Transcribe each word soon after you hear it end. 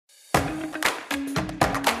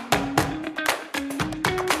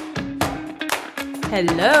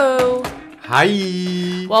Hello.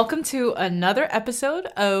 Hi. Welcome to another episode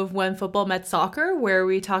of When Football Met Soccer, where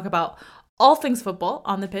we talk about all things football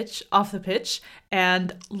on the pitch, off the pitch,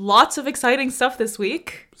 and lots of exciting stuff this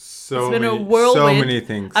week. It's been a whirlwind. So many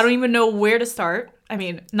things. I don't even know where to start. I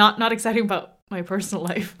mean, not exciting about my personal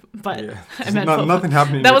life, but I meant nothing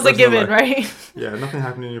happening. That was a given, right? Yeah, nothing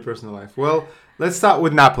happening in your personal life. Well, let's start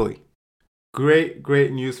with Napoli.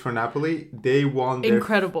 Great news for Napoli. They won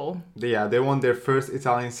Incredible. They won their first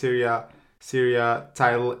Italian Serie A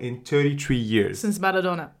title in 33 years. Since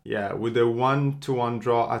Maradona. Yeah, with a 1-1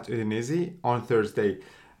 draw at Udinese on Thursday.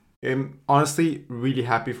 Honestly, really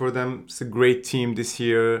happy for them. It's a great team this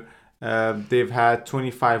year. They've had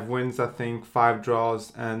 25 wins, I think, 5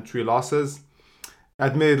 draws and 3 losses.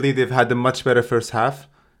 Admittedly, they've had a much better first half.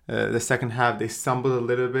 The second half, they stumbled a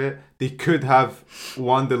little bit. They could have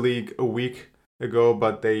won the league a week ago,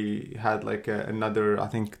 but they had another. I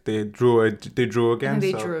think they drew again.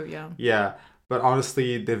 They drew, yeah. Yeah, but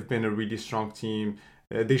honestly, they've been a really strong team.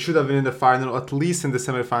 They should have been in the final, at least in the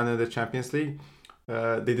semi-final of the Champions League.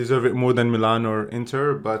 They deserve it more than Milan or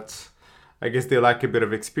Inter, but I guess they lack a bit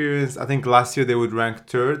of experience. I think last year they would rank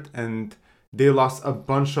third, and they lost a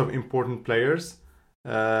bunch of important players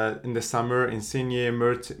in the summer, Insigne,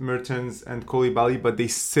 Mertens, and Koulibaly, but they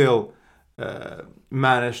still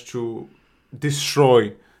managed to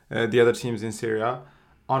destroy the other teams in Serie A.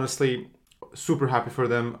 Honestly, super happy for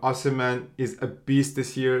them. Osimhen is a beast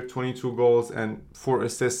this year, 22 goals and 4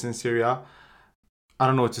 assists in Serie A. I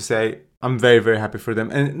don't know what to say. I'm very, very happy for them.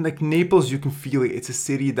 And Naples, you can feel it. It's a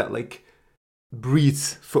city that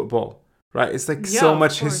breathes football, right? It's so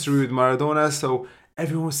much history with Maradona, so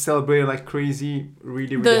everyone was celebrating like crazy.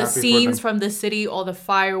 Really, really happy for them. The scenes from the city, all the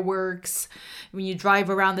fireworks, when you drive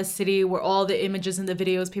around the city, where all the images and the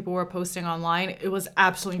videos people were posting online, it was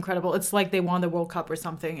absolutely incredible. It's like they won the World Cup or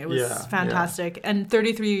something. It was fantastic. Yeah. And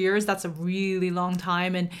 33 years, that's a really long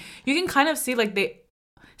time. And you can kind of see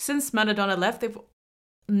since Maradona left, they've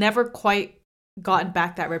never quite gotten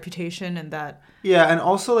back that reputation and that. Yeah, and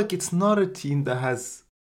also it's not a team that has,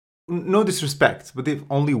 no disrespect, but they've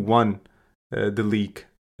only won the league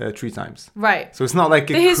 3 times. Right. So it's not like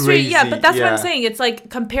the history, crazy. Yeah, but that's what I'm saying. It's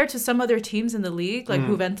compared to some other teams in the league, like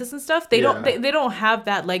Juventus and stuff, they don't have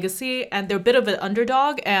that legacy, and they're a bit of an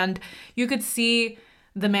underdog. And you could see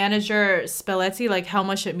the manager Spalletti, how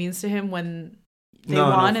much it means to him when they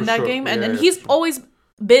won in that game. And he's always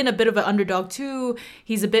been a bit of an underdog too.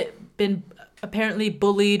 He's been apparently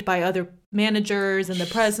bullied by other managers and the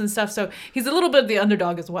press and stuff, so he's a little bit of the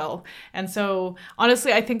underdog as well. And so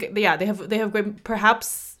honestly, I think they have great.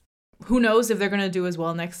 Perhaps who knows if they're going to do as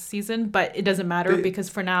well next season, but it doesn't matter because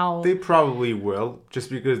for now they probably will, just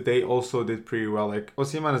because they also did pretty well.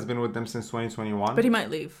 Osimhen has been with them since 2021, but he might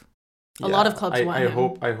leave. A lot of clubs want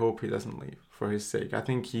him. I hope he doesn't leave for his sake. I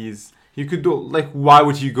think he could do why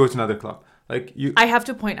would you go to another club? I have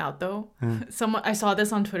to point out though, I saw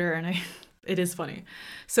this on Twitter and it is funny.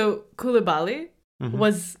 So Koulibaly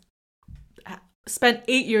spent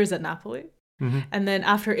 8 years at Napoli, and then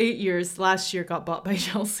after 8 years, last year got bought by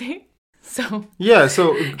Chelsea. So yeah,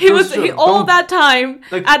 so he all that time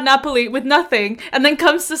at Napoli with nothing, and then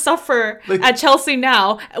comes to suffer at Chelsea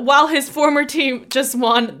now, while his former team just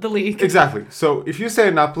won the league. Exactly. So if you say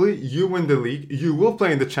Napoli, you win the league, you will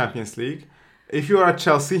play in the Champions League. If you are at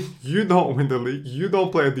Chelsea, you don't win the league. You don't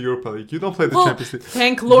play the Europa League. You don't play the Champions League.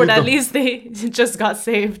 Thank Lord, at least they just got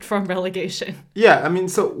saved from relegation. Yeah, I mean,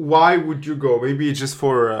 so why would you go? Maybe just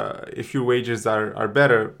for if your wages are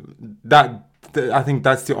better. I think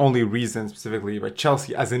that's the only reason specifically. But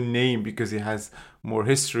Chelsea as a name, because it has more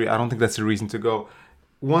history, I don't think that's a reason to go.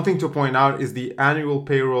 One thing to point out is the annual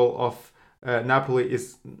payroll of Napoli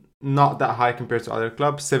is not that high compared to other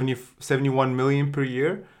clubs, 71 million per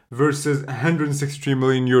year. Versus 163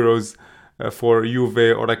 million euros for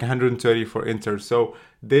Juve, or 130 for Inter. So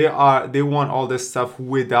they want all this stuff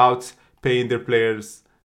without paying their players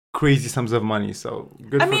crazy sums of money. So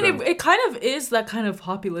good. I mean, it kind of is that kind of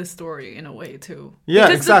populist story in a way too. Yeah,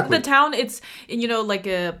 because exactly. The town, it's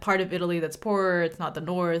a part of Italy that's poorer. It's not the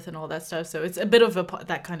north and all that stuff. So it's a bit of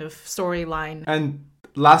that kind of storyline. And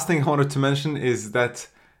last thing I wanted to mention is that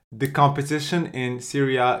the competition in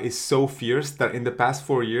Serie A is so fierce that in the past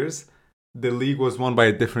 4 years, the league was won by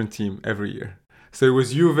a different team every year. So it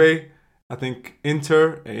was Juve, I think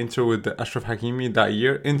Inter with Achraf Hakimi that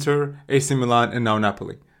year, Inter, AC Milan, and now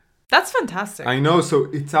Napoli. That's fantastic. I know.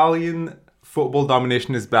 So Italian football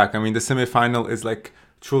domination is back. I mean, the semi-final is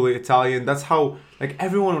truly Italian. That's how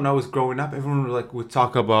everyone, when I was growing up, everyone would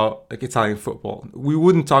talk about Italian football. We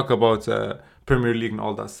wouldn't talk about Premier League and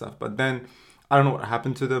all that stuff. But then I don't know what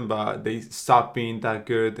happened to them, but they stopped being that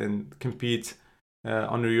good and compete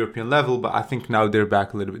on a European level, but I think now they're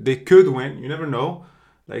back a little bit. They could win. You never know.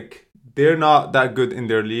 Like, they're not that good in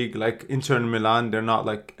their league. Like Inter and Milan, they're not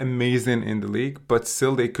like amazing in the league, but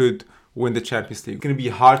still they could win the Champions League. It's going to be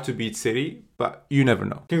hard to beat City, but you never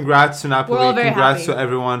know. Congrats to Napoli. We're all very Congrats happy. to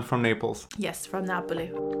everyone from Naples. Yes, from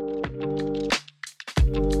Napoli.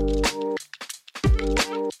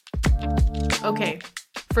 Okay,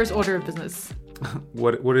 first order of business.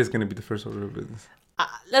 What is going to be the first order of business?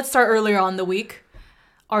 Let's start earlier on the week.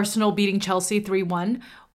 Arsenal beating Chelsea 3-1.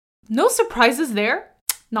 No surprises there.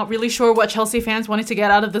 Not really sure what Chelsea fans wanted to get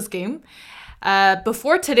out of this game.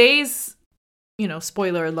 Before today's,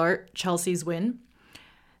 spoiler alert, Chelsea's win,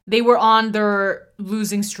 they were on their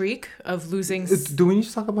losing streak of losing. Do we need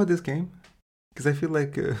to talk about this game? Because I feel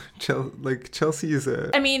like Chelsea is a...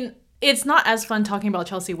 I mean, it's not as fun talking about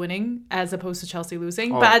Chelsea winning as opposed to Chelsea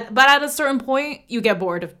losing. Oh. But at a certain point, you get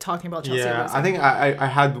bored of talking about Chelsea losing. I think I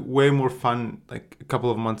had way more fun like a couple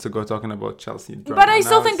of months ago talking about Chelsea. But I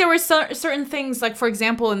still think there were certain things, like, for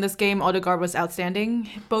example, in this game, Odegaard was outstanding.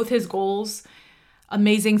 Both his goals,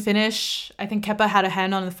 amazing finish. I think Kepa had a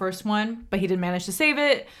hand on the first one, but he didn't manage to save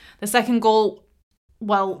it. The second goal,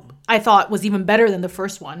 I thought was even better than the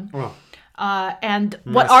first one. Oh. And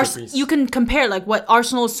what you can compare, like, what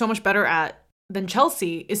Arsenal is so much better at than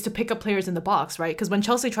Chelsea is to pick up players in the box, right? Because when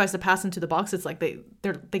Chelsea tries to pass into the box, it's like they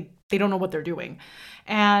don't know what they're doing.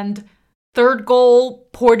 And third goal,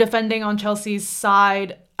 poor defending on Chelsea's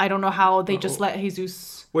side. I don't know how they just let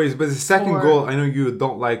Jesus. Wait, but the second goal, I know you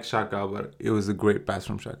don't like Xhaka, but it was a great pass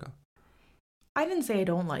from Xhaka. I didn't say I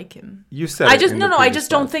don't like him. You said I just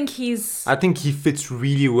don't think he's... I think he fits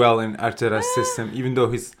really well in Arteta's system, even though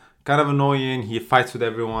he's kind of annoying. He fights with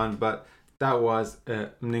everyone, but that was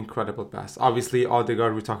an incredible pass. Obviously,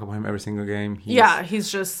 Odegaard, we talk about him every single game.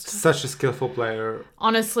 He's just... such a skillful player.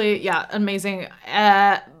 Honestly, amazing.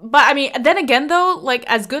 But, I mean, then again, though, like,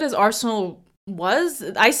 as good as Arsenal was,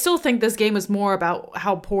 I still think this game is more about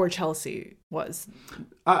how poor Chelsea was.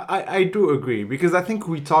 I do agree, because I think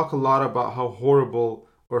we talk a lot about how horrible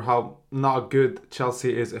or how not good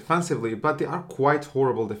Chelsea is offensively, but they are quite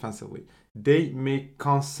horrible defensively. They make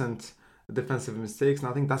constant defensive mistakes, and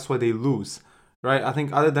I think that's why they lose, right? I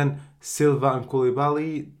think other than Silva and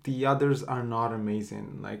Koulibaly, the others are not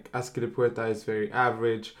amazing. Like, Azpilicueta is very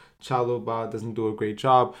average, Chalobah doesn't do a great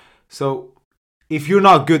job. So if you're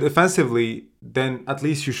not good offensively, then at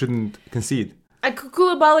least you shouldn't concede.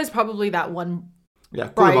 Koulibaly is probably that one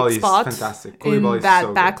Koulibaly spot is fantastic. Koulibaly in that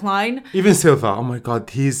so back line. Even Silva, oh my God,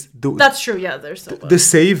 that's true, there's Silva. The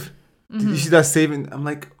save, did you see that save? And I'm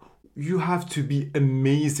like, you have to be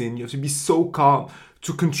amazing. You have to be so calm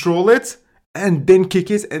to control it and then kick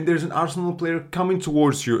it. And there's an Arsenal player coming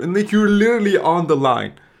towards you. And like, you're literally on the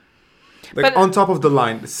line. Like, on top of the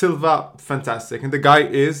line. Silva, fantastic. And the guy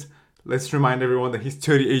is, let's remind everyone that he's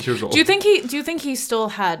 38 years old. Do you think he still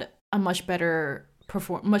had a much better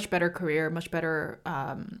career, much better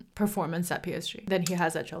performance at PSG than he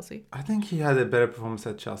has at Chelsea? I think he had a better performance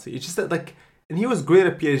at Chelsea. It's just that, like... And he was great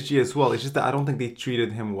at PSG as well. It's just that I don't think they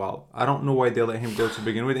treated him well. I don't know why they let him go to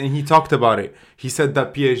begin with. And he talked about it. He said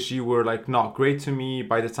that PSG were like not great to me.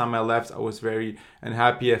 By the time I left, I was very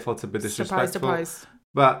unhappy. I felt a bit disrespectful. Surprise.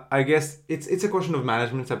 But I guess it's a question of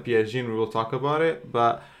management at PSG, and we will talk about it.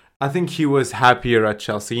 But I think he was happier at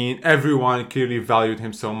Chelsea, and everyone clearly valued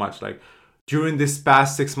him so much. Like, during this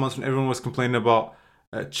past 6 months when everyone was complaining about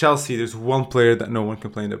Chelsea, there's one player that no one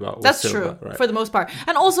complained about. That's Silva, true, right? For the most part.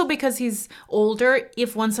 And also because he's older,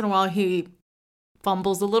 if once in a while he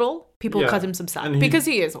fumbles a little, people cut him some slack. Because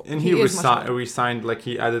he is old. And he resigned, like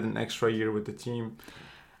he added an extra year with the team.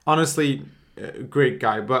 Honestly, great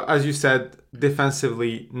guy. But as you said,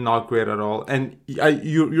 defensively, not great at all. And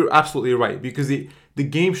you're absolutely right, because the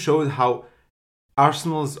game showed how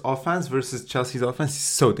Arsenal's offense versus Chelsea's offense is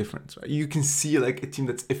so different, right? You can see like a team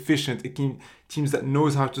that's efficient, teams that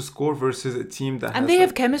knows how to score versus a team that and they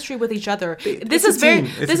have chemistry with each other. This is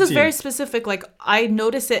very specific. Like, I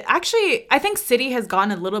notice it. Actually, I think City has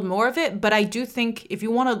gotten a little more of it, but I do think if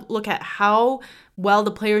you want to look at how well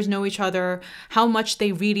the players know each other, how much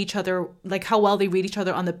they read each other, like how well they read each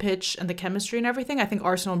other on the pitch and the chemistry and everything, I think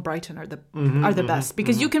Arsenal and Brighton are the best,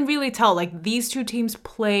 because you can really tell like these two teams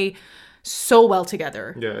play so well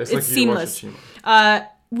together. Yeah, it's like seamless.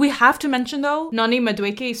 We have to mention though, Noni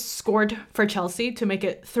Madueke scored for Chelsea to make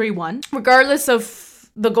it 3-1. Regardless of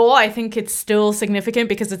the goal, I think it's still significant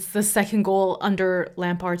because it's the second goal under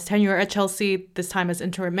Lampard's tenure at Chelsea, this time as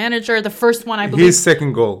interim manager. The first one, I believe... His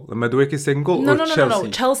second goal. Madueke's second goal or Chelsea? No.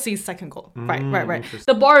 Chelsea's second goal. Right.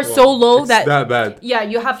 The bar is so low that bad. Yeah,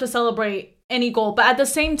 you have to celebrate any goal. But at the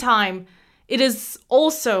same time, it is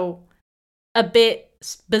also a bit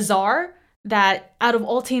bizarre that out of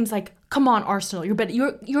all teams, like, come on, Arsenal, you're better.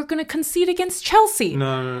 You're going to concede against Chelsea.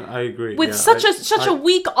 No, I agree. With such a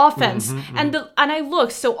weak offense. And I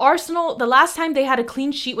looked, so Arsenal, the last time they had a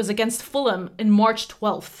clean sheet was against Fulham in March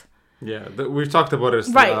 12th. Yeah, we've talked about it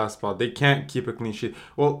in the last spot. They can't keep a clean sheet.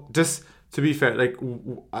 Well, just to be fair, like,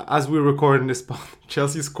 as we're recording this spot,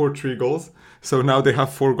 Chelsea scored 3 goals. So now they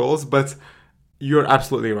have 4 goals. But you're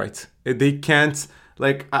absolutely right. They can't,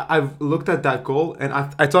 like, I've looked at that goal, and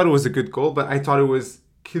I thought it was a good goal, but I thought it was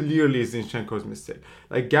clearly Zinchenko's mistake.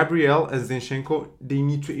 Like, Gabriel and Zinchenko, they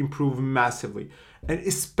need to improve massively. And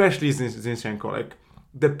especially Zinchenko. Like,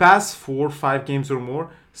 the past 4 or 5 games or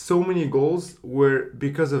more, so many goals were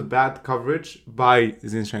because of bad coverage by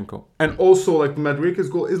Zinchenko. And also, like, Madueke's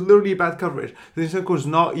goal is literally bad coverage. Zinchenko is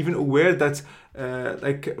not even aware that,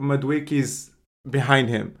 Madueke is behind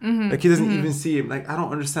him. Like, he doesn't even see him. Like, I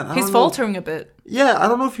don't understand. He's faltering a bit. Yeah, I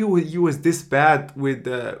don't know if he was this bad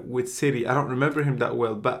with City. I don't remember him that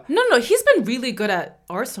well, but no, he's been really good at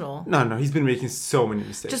Arsenal. No, he's been making so many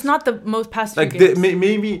mistakes. Just not the most past few games.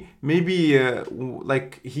 Maybe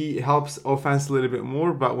like, he helps offense a little bit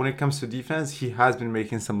more, but when it comes to defense, he has been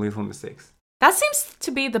making some little mistakes. That seems to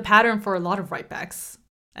be the pattern for a lot of right backs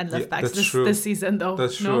and left backs this season, though.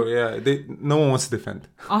 That's true. Yeah, no one wants to defend.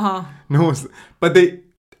 No one's. But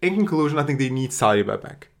in conclusion, I think they need Saliba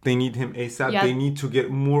back. They need him ASAP. Yeah. They need to get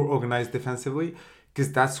more organized defensively,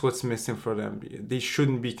 because that's what's missing for them. They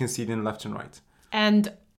shouldn't be conceding left and right.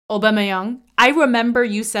 And Aubameyang, I remember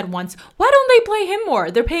you said once, why don't they play him more?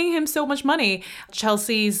 They're paying him so much money.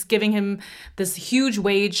 Chelsea's giving him this huge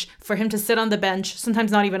wage for him to sit on the bench,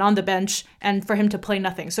 sometimes not even on the bench, and for him to play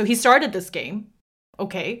nothing. So he started this game.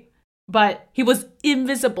 Okay. But he was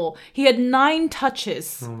invisible. He had 9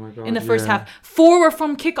 touches in the first half. 4 were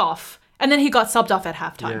from kickoff. And then he got subbed off at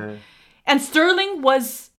halftime. Yeah. And Sterling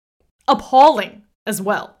was appalling as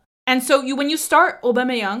well. And so when you start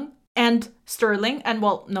Aubameyang and Sterling, and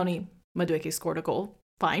Noni Madueke scored a goal,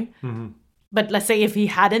 fine. But let's say if he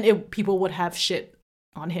hadn't, people would have shit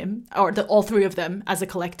on him, or all 3 of them as a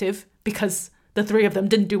collective, because the 3 of them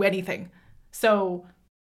didn't do anything. So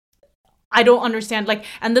I don't understand, like,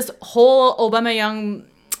 and this whole Aubameyang,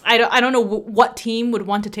 I don't know what team would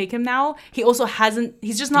want to take him now. He also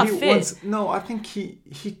he's just not fit. I think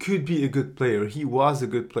he could be a good player. He was a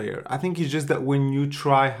good player. I think it's just that when you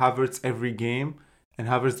try Havertz every game and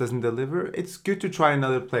Havertz doesn't deliver, it's good to try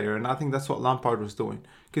another player. And I think that's what Lampard was doing,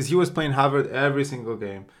 because he was playing Havertz every single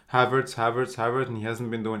game. Havertz, and he hasn't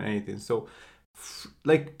been doing anything. So,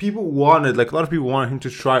 like, a lot of people wanted him to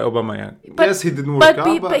try Aubameyang. Yes, he didn't work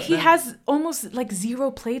out, but he has almost like 0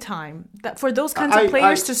 play time. That for those kinds of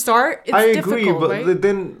players to start, it's difficult. I agree, but right?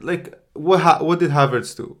 Then, like, what did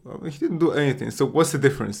Havertz do? He didn't do anything. So what's the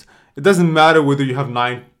difference? It doesn't matter whether you have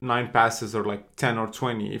nine passes or like 10 or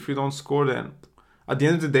 20. If you don't score, then at the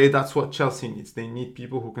end of the day, that's what Chelsea needs. They need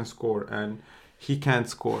people who can score, and he can't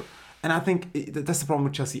score. And I think that's the problem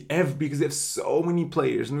with Chelsea, because they have so many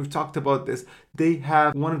players, and we've talked about this. They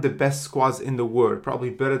have one of the best squads in the world, probably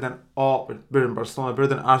better than Barcelona, better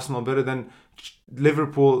than Arsenal, better than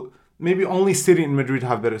Liverpool. Maybe only City and Madrid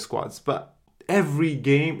have better squads, but every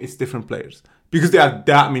game it's different players, because they have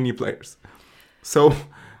that many players. So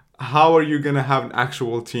how are you gonna have an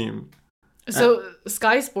actual team? So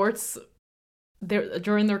Sky Sports,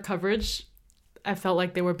 during their coverage, I felt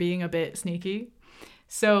like they were being a bit sneaky.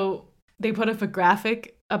 So they put up a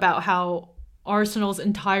graphic about how Arsenal's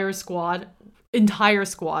entire squad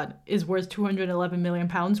is worth £211 million,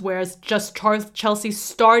 whereas just Chelsea's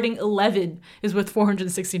starting 11 is worth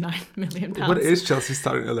 £469 million. What is Chelsea's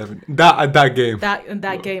starting 11? That game.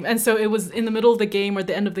 That game. And so it was in the middle of the game or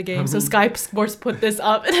the end of the game. So Sky Sports put this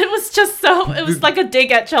up, and it was like a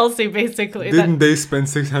dig at Chelsea, basically. Didn't they spend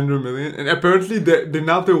 600 million? And apparently they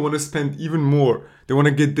want to spend even more. They want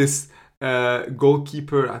to get this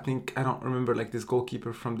goalkeeper. I don't remember, like, this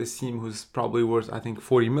goalkeeper from this team who's probably worth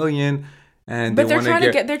 40 million. And but they're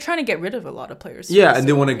trying to get rid of a lot of players. Yeah, and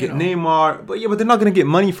they want to get Neymar, but they're not going to get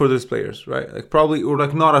money for those players, right? Like, probably, or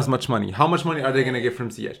like not as much money. How much money are they going to get from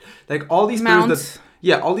Ziyech? Like, all these players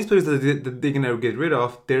that they're going to get rid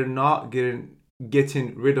of, they're not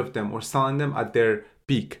getting rid of them or selling them at their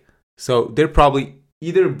peak. So they're probably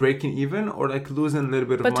either breaking even or like losing a little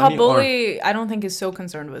bit of money. But Topoli, I don't think is so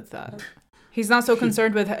concerned with that. He's not so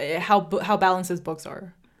concerned with how balanced his books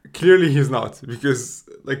are. Clearly he's not, because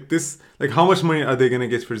how much money are they going to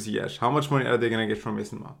get for Ziyech? How much money are they going to get from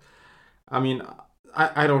Mason Mount? I mean,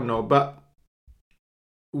 I don't know, but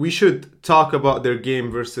we should talk about their game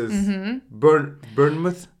versus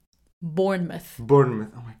Bournemouth. Oh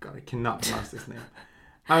my God, I cannot pronounce this name.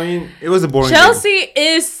 I mean, it was a boring Chelsea game.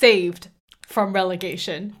 is saved from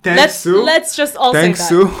relegation. Thanks let's just all say that. Thanks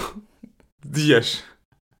to Ziyech.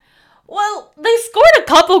 Well, they scored a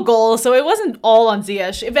couple goals, so it wasn't all on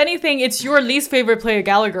Ziyech. If anything, it's your least favorite player,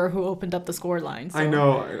 Gallagher, who opened up the scoreline. So. I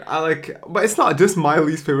know. But it's not just my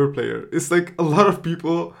least favorite player. It's like a lot of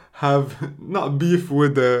people have not beef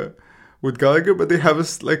with Gallagher, but they have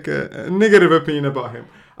a negative opinion about him.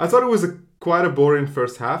 I thought it was quite a boring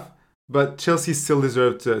first half, but Chelsea still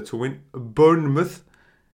deserved to win. Bournemouth,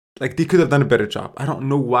 they could have done a better job. I don't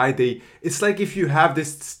know why it's like if you have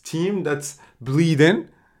this team that's bleeding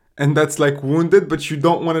and that's wounded, but you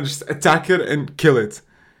don't want to just attack it and kill it.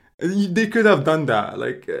 They could have done that.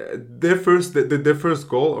 Their first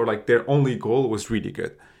goal, or their only goal, was really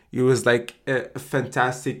good. It was a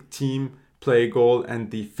fantastic team play goal,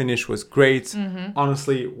 and the finish was great. Mm-hmm.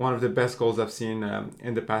 Honestly, one of the best goals I've seen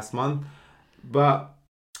in the past month. But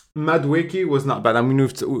Madueke was not bad.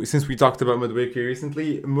 Since we talked about Madueke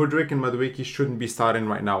recently, Mudryk and Madueke shouldn't be starting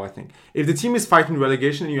right now, I think. If the team is fighting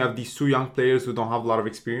relegation and you have these two young players who don't have a lot of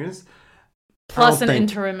experience... Plus an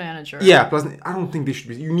interim manager. Yeah, I don't think they should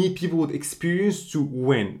be. You need people with experience to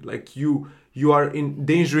win. You are in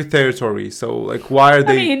dangerous territory, so why are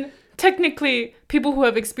they... Technically, people who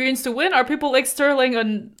have experience to win are people like Sterling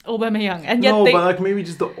and Aubameyang, and yet but maybe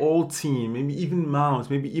just the old team, maybe even Mount,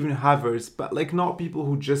 maybe even Havertz, but not people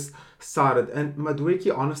who just started. And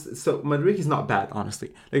Madueke, honestly, Madueke is not bad,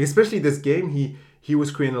 honestly. Especially this game, he was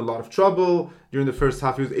creating a lot of trouble during the first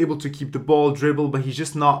half. He was able to keep the ball, dribble, but he's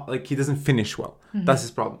just not he doesn't finish well. Mm-hmm. That's his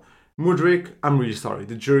problem. Mudryk, I'm really sorry,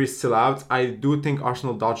 the jury's still out. I do think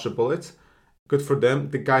Arsenal dodged a bullet. Good for them.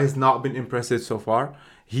 The guy has not been impressive so far.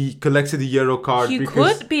 He collected the yellow card. He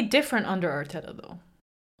could be different under Arteta, though.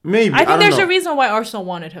 Maybe. I think there's a reason why Arsenal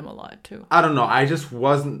wanted him a lot, too. I don't know. I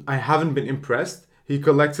haven't been impressed. He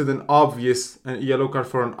collected a yellow card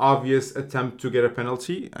for an obvious attempt to get a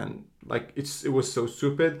penalty. And, it was so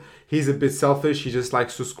stupid. He's a bit selfish. He just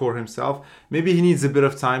likes to score himself. Maybe he needs a bit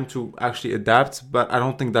of time to actually adapt. But I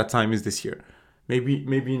don't think that time is this year.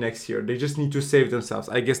 Maybe next year. They just need to save themselves.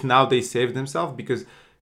 I guess now they saved themselves because...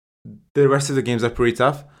 the rest of the games are pretty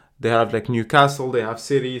tough. They have Newcastle, they have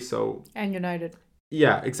City, and United.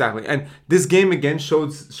 Yeah, exactly. And this game again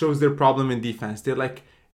shows their problem in defense. They're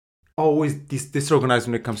always disorganized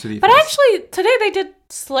when it comes to defense. But actually, today they did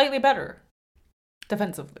slightly better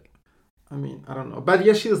defensively. I don't know.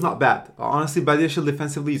 Badiashile is not bad. Honestly, Badiashile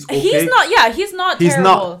defensively is okay. He's not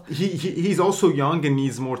terrible. He's also young and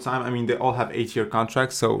needs more time. They all have 8-year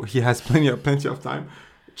contracts, so he has plenty of time.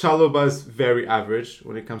 Chalobah is very average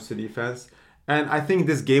when it comes to defense. And I think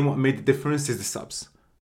this game, what made the difference is the subs.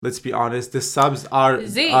 Let's be honest. The subs are...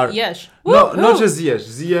 Ziyech. No, not just Ziyech.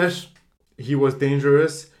 Ziyech, he was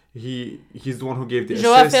dangerous. He's the one who gave the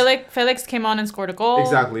assist. Felix came on and scored a goal.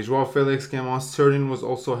 Exactly. Joao Felix came on. Sterling was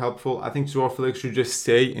also helpful. I think Joao Felix should just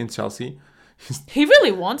stay in Chelsea. He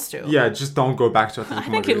really wants to. Yeah, just don't go back to Atletico Madrid. I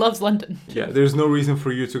think Madrid. he loves London. Yeah, there's no reason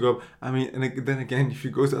for you to go. And then again, if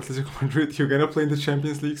you go to Atletico Madrid, you're going to play in the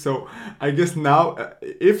Champions League. So I guess now,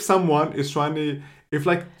 if someone is if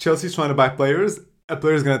Chelsea's trying to buy players, a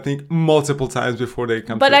player is going to think multiple times before they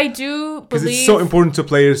come. But I do believe... because it's so important to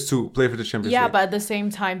players to play for the Champions League. Yeah, but at the same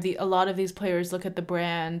time, a lot of these players look at the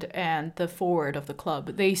brand and the forward of the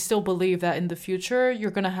club. They still believe that in the future,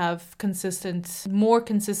 you're going to have more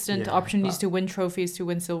consistent opportunities to win trophies, to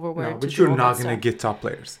win silverware. No, but you're not going to get top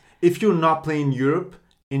players. If you're not playing Europe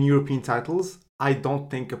in European titles, I don't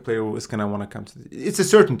think a player is going to want to come to it's a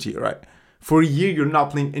certainty, right? For a year, you're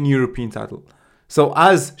not playing any European title. So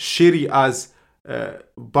as shitty as...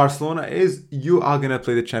 Barcelona is, you are gonna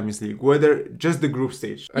play the Champions League, whether just the group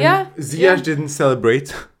stage. Ziyech didn't celebrate,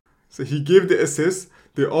 so he gave the assist.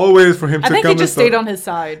 They all waited for him to come. I think he just stayed on his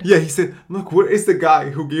side. Yeah, he said, "Look, where is the guy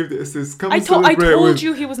who gave the assist? Come and celebrate." I told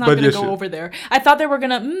you he was not gonna go over there. I thought they were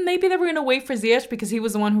gonna maybe they were gonna wait for Ziyech because he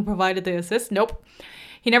was the one who provided the assist. Nope.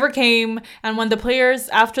 He never came, and when the players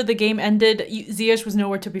after the game ended, Ziyech was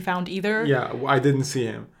nowhere to be found either. Yeah, I didn't see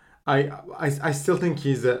him. I still think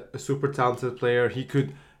he's a super talented player. He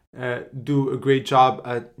could do a great job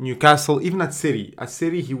at Newcastle, even at City. At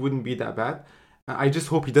City, he wouldn't be that bad. I just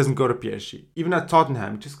hope he doesn't go to PSG. Even at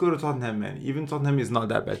Tottenham, just go to Tottenham, man. Even Tottenham is not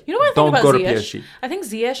that bad. You know what I think about Ziyech? Don't go to PSG. I think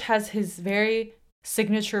Ziyech has his very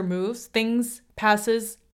signature moves,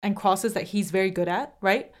 passes, and crosses that he's very good at,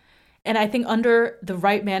 right? And I think under the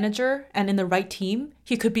right manager and in the right team,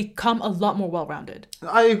 he could become a lot more well-rounded.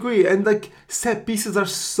 I agree. And set pieces are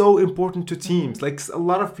so important to teams. Because a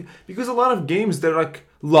lot of games, they're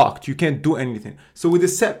locked. You can't do anything. So with a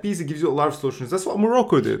set piece, it gives you a lot of solutions. That's what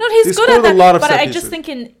Morocco did. No, he's good at that. But I just think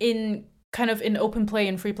in kind of in open play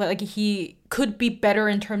and free play, like he could be better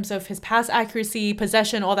in terms of his pass accuracy,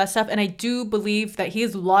 possession, all that stuff. And I do believe that he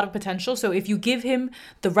has a lot of potential. So if you give him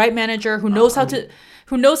the right manager who knows how to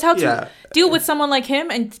deal with someone like him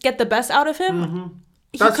and get the best out of him,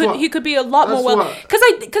 he could be a lot more well,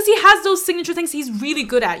 because he has those signature things he's really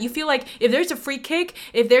good at. You feel like if there's a free kick,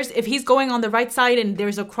 if he's going on the right side and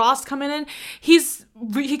there's a cross coming in,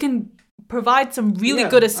 he can provide some really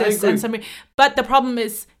good assists but the problem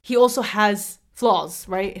is he also has flaws,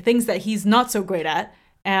 right? Things that he's not so great at,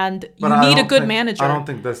 and you need a good manager. I don't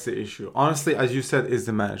think that's the issue. Honestly, as you said, is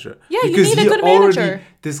the manager. Yeah, because you need a good manager.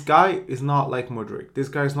 This guy is not like Modric. This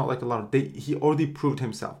guy is not like a lot of... He already proved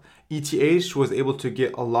himself. ETH was able to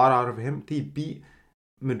get a lot out of him. They beat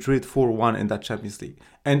Madrid 4-1 in that Champions League.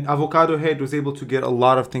 And Avocado Head was able to get a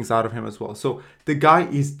lot of things out of him as well. So the guy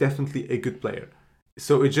is definitely a good player.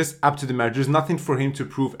 So it's just up to the manager. There's nothing for him to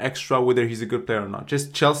prove extra whether he's a good player or not.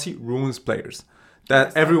 Just Chelsea ruins players.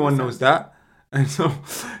 Everyone knows that. And so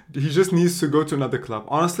he just needs to go to another club.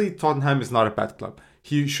 Honestly, Tottenham is not a bad club.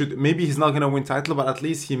 Maybe he's not going to win title, but at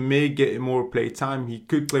least he may get more play time. He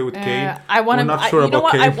could play with Kane. I want him. Not sure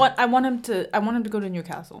about Kane. I want him to go to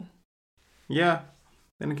Newcastle. Yeah.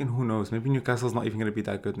 Then again, who knows? Maybe Newcastle's not even going to be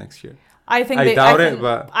that good next year. I doubt it,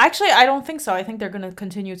 but... Actually, I don't think so. I think they're going to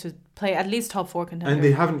continue to play at least top 4 contender. And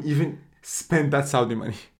they haven't even spent that Saudi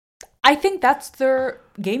money. I think that's their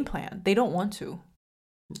game plan. They don't want to.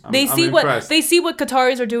 They see what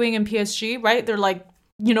Qataris are doing in PSG, right? They're like,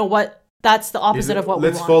 you know what? That's the opposite of what we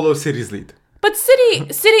want. Let's follow City's lead. But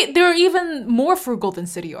City, they're even more frugal than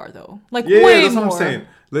City are, though. Like, way more. Yeah, that's what I'm saying.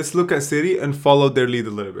 Let's look at City and follow their lead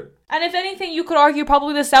a little bit. And if anything, you could argue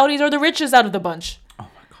probably the Saudis are the richest out of the bunch. Oh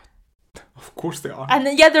my God. Of course they are.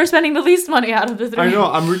 And yet they're spending the least money out of the 3. I know.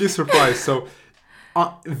 I'm really surprised. So,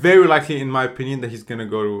 very likely, in my opinion, that he's going to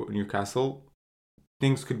go to Newcastle.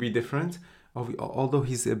 Things could be different. Although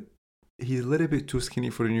he's a little bit too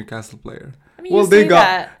skinny for a Newcastle player. I mean, they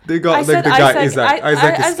got the guy Isaac.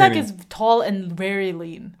 Isaac is tall and very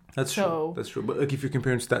lean. That's true. But like, if you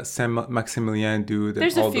compare him to that Saint-Maximilien dude,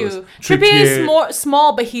 there's a few. Trippier is more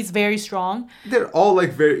small, but he's very strong. They're all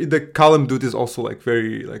like very. The Callum dude is also like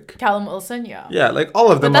very like. Callum Wilson, yeah. Yeah, like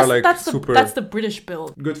all of them are like super. That's the British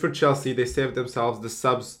build. Good for Chelsea. They saved themselves. The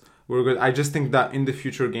subs were good. I just think that in the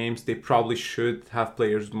future games, they probably should have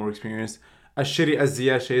players with more experience. As shitty as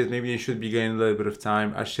Ziyech is, maybe he should be getting a little bit of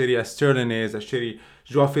time. As shitty as Sterling is, as shitty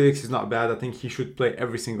Joao Felix is not bad. I think he should play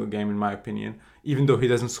every single game, in my opinion. Even though he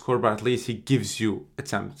doesn't score, but at least he gives you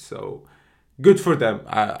attempts. So, good for them.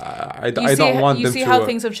 I don't want them to... You see how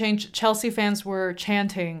things have changed? Chelsea fans were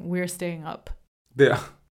chanting, "We're staying up." Yeah.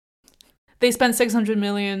 They spent 600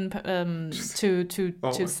 million to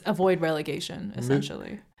avoid relegation,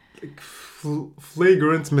 essentially.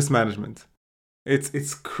 Flagrant mismanagement.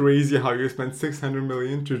 It's crazy how you spend 600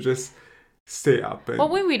 million to just stay up. Well,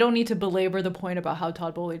 we don't need to belabor the point about how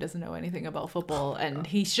Todd Boehly doesn't know anything about football, and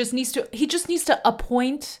he just needs to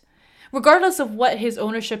appoint, regardless of what his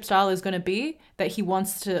ownership style is going to be that he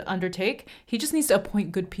wants to undertake. He just needs to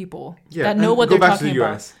appoint good people that know what they're talking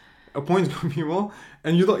about. US. Appoint good people,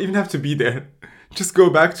 and you don't even have to be there. Just go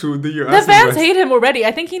back to the US. The fans hate him already.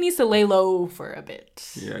 I think he needs to lay low for a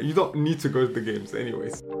bit. Yeah, you don't need to go to the games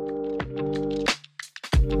anyways.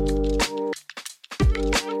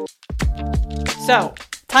 So,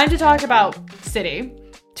 time to talk about City.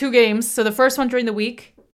 2 games. So the first one during the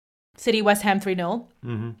week, City West Ham 3-0.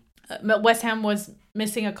 Mm-hmm. West Ham was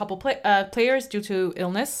missing a couple players due to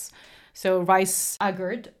illness. So Rice,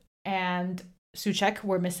 Agard, and Souček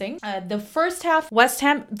were missing. The first half, West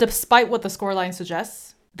Ham, despite what the scoreline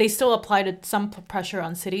suggests, they still applied some pressure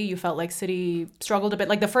on City. You felt like City struggled a bit.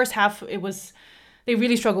 Like the first half, they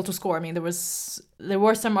really struggled to score. I mean, there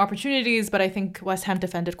were some opportunities, but I think West Ham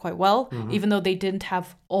defended quite well. Mm-hmm. Even though they didn't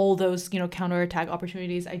have all those, counter-attack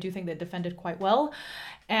opportunities, I do think they defended quite well.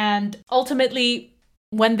 And ultimately,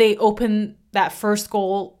 when they opened that first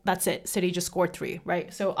goal, that's it. City just scored 3,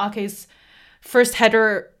 right? So Ake's first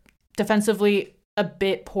header, defensively, a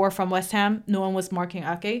bit poor from West Ham. No one was marking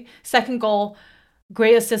Ake. Second goal,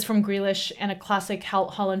 great assist from Grealish and a classic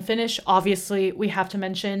Holland finish. Obviously, we have to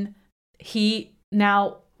mention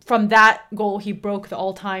now, from that goal, he broke the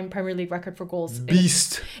all-time Premier League record for goals.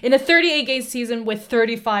 Beast. In a 38-game season with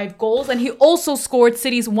 35 goals. And he also scored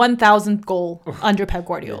City's 1,000th goal under Pep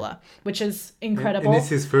Guardiola, which is incredible. And it's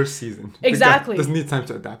his first season. Exactly. Doesn't need time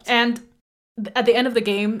to adapt. And at the end of the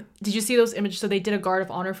game, did you see those images? So they did a guard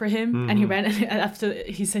of honor for him. Mm-hmm. And he ran, and after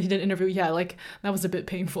he said he did an interview, that was a bit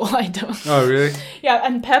painful. I don't. Oh, really? Yeah,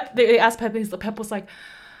 and they asked Pep, Pep was like,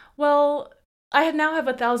 well... I now have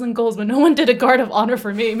 1,000 goals, but no one did a guard of honor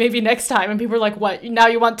for me. Maybe next time. And people are like, what? Now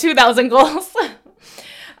you want 2,000 goals?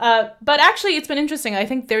 But actually, it's been interesting. I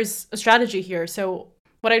think there's a strategy here. So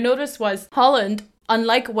what I noticed was Haaland,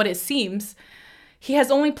 unlike what it seems, he has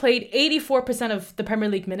only played 84% of the Premier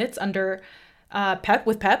League minutes under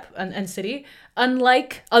Pep and City,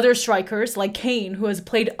 unlike other strikers like Kane, who has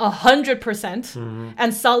played 100%,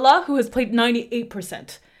 and Salah, who has played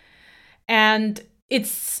 98%. And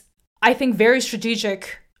it's, I think, very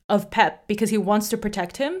strategic of Pep because he wants to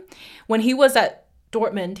protect him. When he was at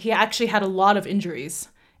Dortmund, he actually had a lot of injuries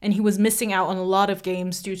and he was missing out on a lot of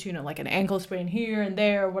games due to, like an ankle sprain here and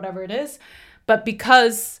there or whatever it is. But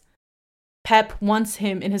because Pep wants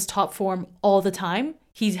him in his top form all the time,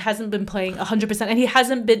 he hasn't been playing 100% and he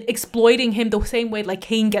hasn't been exploiting him the same way like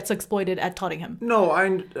Kane gets exploited at Tottenham. No,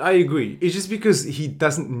 I agree. It's just because he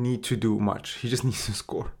doesn't need to do much. He just needs to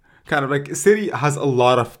score. Kind of like City has a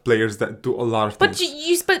lot of players that do a lot of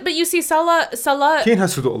things. But you see Salah Kane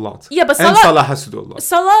has to do a lot. Yeah, but Salah has to do a lot.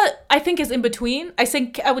 Salah, I think, is in between.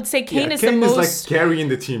 I would say Kane is the most... Kane is like carrying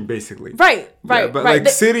the team basically. Right. But like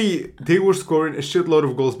City, they were scoring a shitload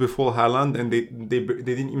of goals before Haaland and they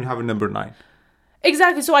didn't even have a number 9.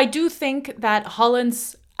 Exactly. So I do think that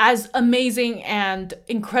Haaland's as amazing and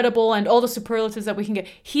incredible and all the superlatives that we can get,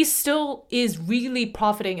 he still is really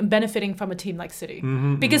profiting and benefiting from a team like City.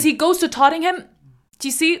 Because he goes to Tottenham, do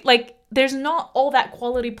you see? Like, there's not all that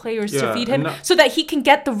quality players to feed him so that he can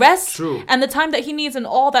get the rest and the time that he needs and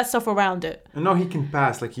all that stuff around it. And now he can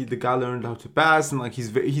pass. Like, the guy learned how to pass and like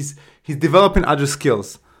he's developing other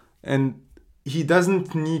skills. And he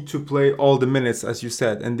doesn't need to play all the minutes, as you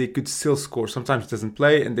said, and they could still score. Sometimes he doesn't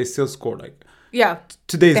play and they still score. Like, yeah,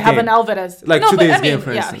 today's game. They have an Alvarez. Like today's game,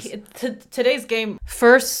 for instance. Today's game,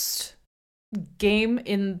 first game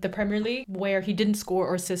in the Premier League where he didn't score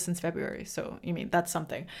or assist since February. So, I mean, that's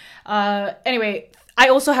something. Anyway, I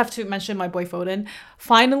also have to mention my boy Foden.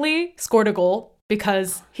 Finally scored a goal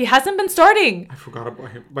because he hasn't been starting. I forgot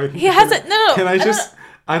about him. He hasn't. No. Can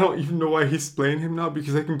I don't even know why he's playing him now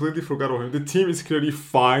because I completely forgot about him. The team is clearly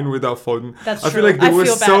fine without Foden. That's true. I feel like there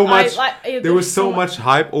was so much much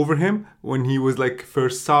hype over him when he was like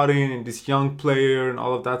first starting and this young player and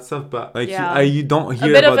all of that stuff. But like you don't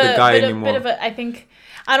hear about the guy anymore. I think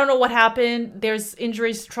I don't know what happened. There's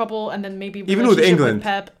injuries, trouble, and then maybe even with England, with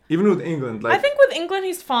Pep. Even with England, like I think with England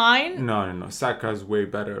he's fine. No. Saka is way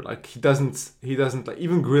better. Like he doesn't like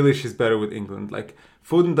even Grealish is better with England. Like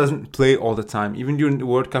Foden doesn't play all the time. Even during the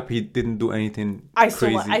World Cup, he didn't do anything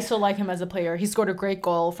crazy. I still like him as a player. He scored a great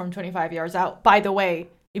goal from 25 yards out. By the way,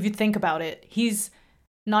 if you think about it, he's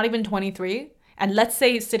not even 23. And let's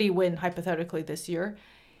say City win, hypothetically, this year.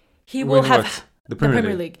 He will have... The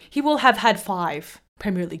Premier League. He will have had 5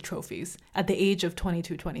 Premier League trophies at the age of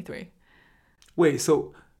 22, 23. Wait,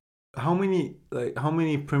 so how many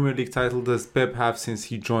Premier League titles does Pep have since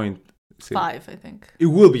he joined City? 5, I think. It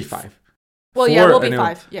will be 5. Well, 4, yeah, it will be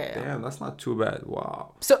 5. Yeah. Damn, that's not too bad.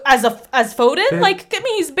 Wow. So as Foden, Pep, like, I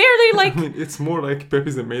mean, he's barely like. I mean, it's more like Pep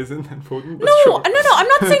is amazing than Foden. But no. I'm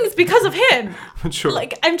not saying it's because of him. But sure.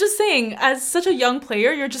 Like, I'm just saying, as such a young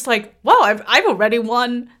player, you're just like, wow, I've already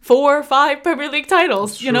won 4 or 5 Premier League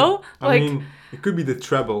titles. You know, like. I mean, it could be the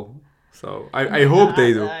treble. So I hope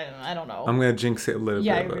they do. I don't know. I'm gonna jinx it a little bit.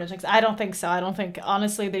 Yeah, you're gonna jinx it. I don't think so. I don't think,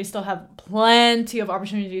 honestly, they still have plenty of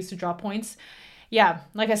opportunities to drop points. Yeah,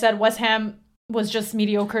 like I said, West Ham was just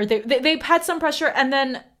mediocre. They had some pressure, and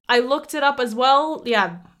then I looked it up as well.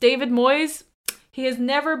 Yeah, David Moyes, he has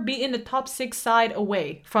never beaten a top 6 side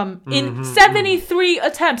away from in 73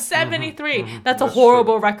 attempts. 73. That's a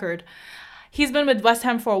horrible record. He's been with West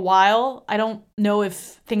Ham for a while. I don't know if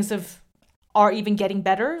things are even getting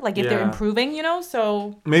better, like if they're improving, you know.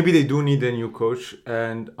 So maybe they do need a new coach,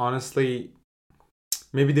 and honestly,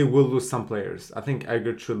 maybe they will lose some players. I think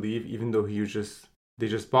Eggert should leave, even though they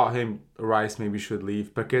just bought him. Rice maybe should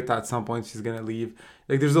leave. Paqueta at some point he's gonna leave.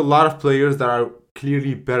 Like there's a lot of players that are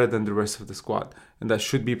clearly better than the rest of the squad, and that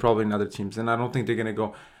should be probably in other teams. And I don't think they're gonna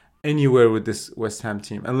go anywhere with this West Ham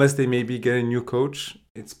team unless they maybe get a new coach.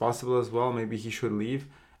 It's possible as well. Maybe he should leave.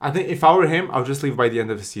 I think if I were him, I'll just leave by the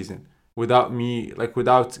end of the season without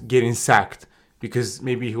getting sacked, because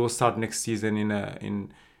maybe he will start next season in a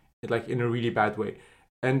really bad way.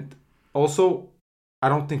 And also, I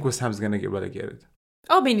don't think West Ham's gonna get relegated.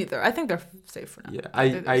 Oh, me neither. I think they're safe for now.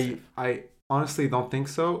 Yeah, I honestly don't think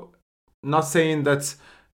so. Not saying that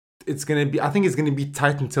it's gonna be. I think it's gonna be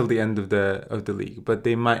tight until the end of the league, but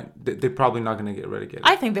they're probably not gonna get relegated.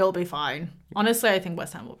 I think they'll be fine. Honestly, I think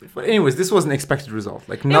West Ham will be fine. But anyways, this was an expected result.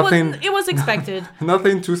 Like nothing. It was expected.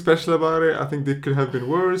 Nothing too special about it. I think they could have been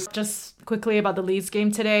worse. Just quickly about the Leeds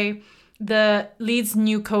game today. the Leeds'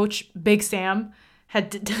 new coach, Big Sam,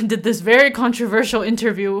 did this very controversial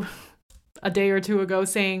interview a day or two ago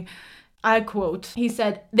saying, I quote, he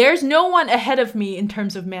said, "There's no one ahead of me in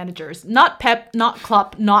terms of managers. Not Pep, not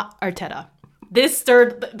Klopp, not Arteta." This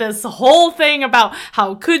stirred this whole thing about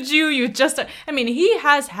how could you just... I mean, he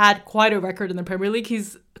has had quite a record in the Premier League.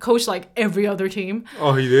 He's coached like every other team.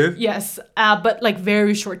 Oh, he did? Yes, but like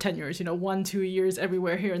very short tenures, 1-2 years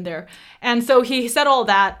everywhere here and there. And so he said all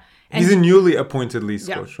that. And he's a newly appointed Leeds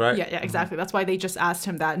coach, right? Yeah, exactly. That's why they just asked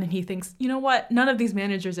him that. And he thinks, you know what? None of these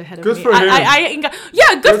managers ahead of me. Good for him.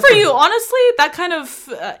 Good for you. Honestly, that kind of,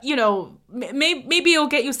 maybe it'll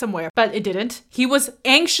get you somewhere. But it didn't. He was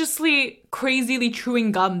anxiously, crazily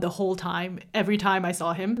chewing gum the whole time, every time I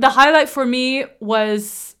saw him. The highlight for me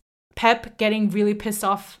was Pep getting really pissed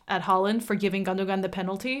off at Haaland for giving Gundogan the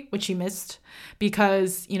penalty, which he missed.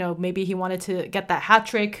 Because, maybe he wanted to get that hat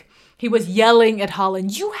trick. He was yelling at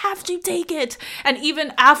Haaland, "You have to take it!" And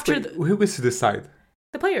even after... who gets to decide?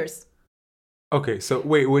 The players. Okay, so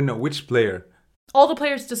wait, no, which player? All the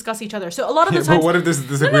players discuss each other. So a lot of the times... But what if there's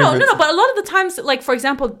disagreement? No, but a lot of the times, like, for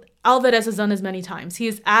example, Alvarez has done this many times. He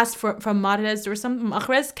has asked from Mahrez or some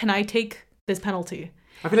Mahrez, "Can I take this penalty?"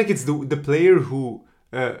 I feel like it's the player who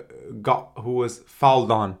was fouled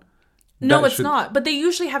on. No, it's not. But they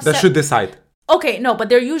usually have... That should decide. Okay, no, but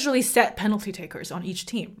they're usually set penalty takers on each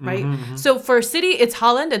team, right? Mm-hmm. So for City, it's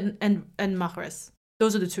Haaland and Mahrez.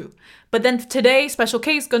 Those are the two. But then today, special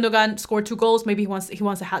case, Gundogan scored 2 goals. Maybe he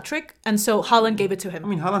wants a hat trick, and so Haaland gave it to him. I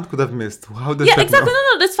mean, Haaland could have missed. How does Pep exactly.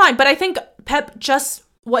 No, that's fine. But I think Pep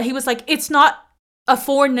he was like, it's not a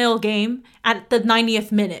 4-0 game at the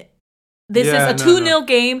 90th minute. This is a 2-0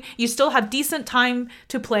 game. You still have decent time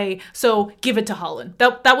to play, so give it to Haaland.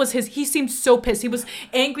 That was his... He seemed so pissed. He was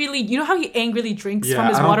angrily... You know how he angrily drinks from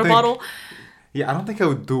his water bottle? Yeah, I don't think I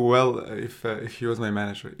would do well if he was my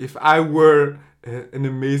manager. If I were an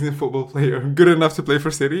amazing football player, good enough to play for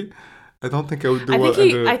City, I don't think I would do well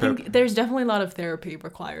under I Pep. think there's definitely a lot of therapy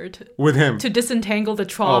required with him to disentangle the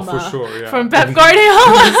trauma from Pep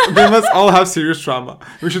Guardiola. They must all have serious trauma.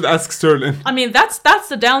 We should ask Sterling. I mean, that's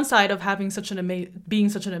the downside of having being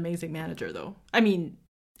such an amazing manager, though. I mean,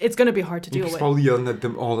 it's gonna be hard to deal with. He's probably yelling at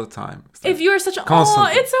them all the time. If you're such a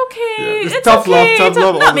constantly. It's okay. Yeah, it's tough okay. Tough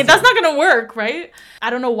love. No, I mean that's not gonna work, right?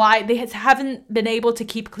 I don't know why they haven't been able to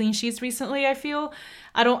keep clean sheets recently. I feel.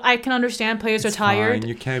 I can understand players are tired. Fine.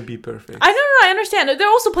 You can't be perfect. I understand. They're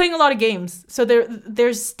also playing a lot of games. So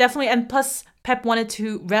there's definitely... And plus, Pep wanted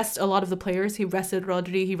to rest a lot of the players. He rested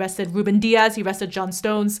Rodri. He rested Ruben Diaz. He rested John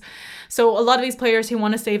Stones. So a lot of these players, he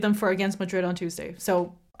wanted to save them for against Madrid on Tuesday.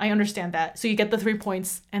 So I understand that. So you get the 3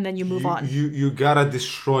 points and then you move on. You gotta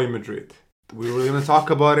destroy Madrid. We were going to talk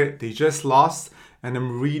about it. They just lost. And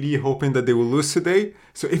I'm really hoping that they will lose today.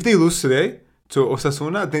 So if they lose today to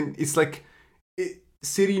Osasuna, then it's like...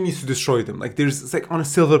 City needs to destroy them. It's like on a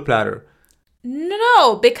silver platter.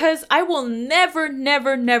 No, because I will never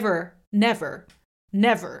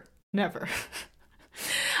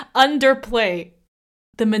underplay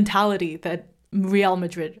the mentality that Real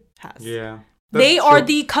Madrid has. Yeah. They are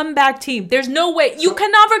the comeback team. There's no way. You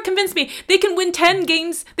can never convince me. They can win 10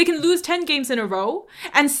 games. They can lose 10 games in a row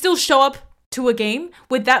and still show up to a game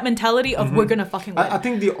with that mentality of we're going to fucking win. I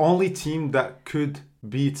think the only team that could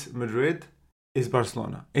beat Madrid is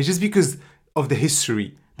Barcelona. It's just because of the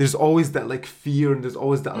history. There's always that fear and there's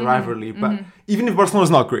always that rivalry. But even if Barcelona is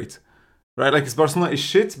not great, right? If Barcelona is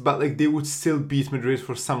shit, but they would still beat Madrid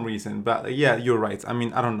for some reason. But yeah, you're right. I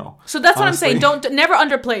mean, I don't know. So that's honestly what I'm saying. Never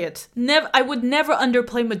underplay it. I would never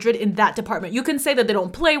underplay Madrid in that department. You can say that they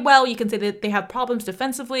don't play well. You can say that they have problems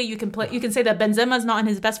defensively. You can say that Benzema's not in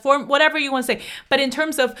his best form. Whatever you want to say. But in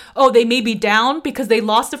terms of they may be down because they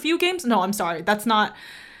lost a few games. No, I'm sorry. That's not.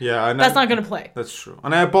 Yeah, that's not going to play. That's true.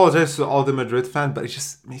 And I apologize to all the Madrid fans, but it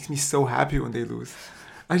just makes me so happy when they lose.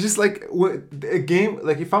 I just a game,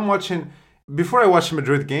 if I'm watching, before I watch a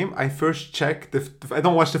Madrid game, I first check, I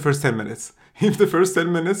don't watch the first 10 minutes. If the first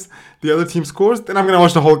 10 minutes, the other team scores, then I'm going to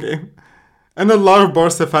watch the whole game. And a lot of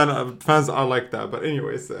Barca fans are like that. But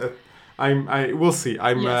anyways, we'll see.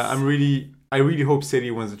 I really hope City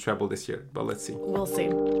wins the treble this year, but let's see. We'll see.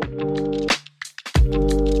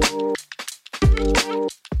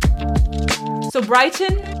 So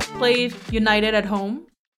Brighton played United at home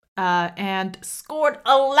and scored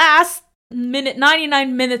a last minute,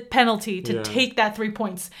 99-minute penalty to take that 3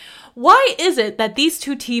 points. Why is it that these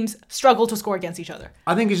two teams struggle to score against each other?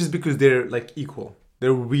 I think it's just because they're equal.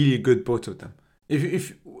 They're really good, both of them.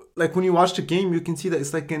 If when you watch the game, you can see that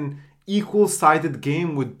it's an equal-sided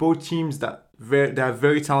game with both teams they have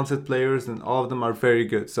very talented players and all of them are very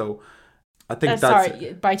good. So I think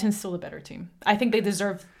Sorry, Brighton's still a better team. I think they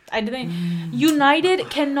deserve I didn't. United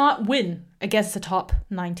cannot win against the top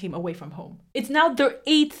 9 team away from home. It's now their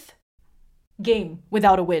 8th game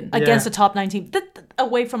without a win against the top 9 team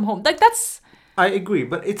away from home. Like that's. I agree,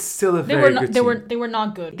 but it's still a very good team. They were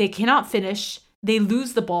not good. They cannot finish. They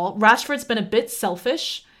lose the ball. Rashford's been a bit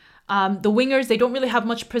selfish. The wingers, they don't really have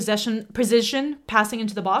much precision passing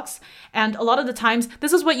into the box. And a lot of the times,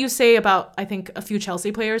 this is what you say about, I think, a few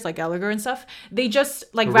Chelsea players like Gallagher and stuff. They just,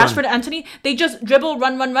 like Rashford and Antony, they just dribble,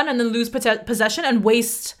 run, and then lose possession and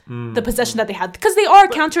waste the possession that they had. Because they are a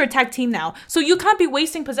counter-attack team now. So you can't be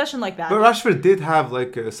wasting possession like that. But Rashford did have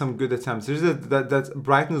like some good attempts. There's that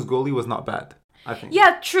Brighton's goalie was not bad, I think.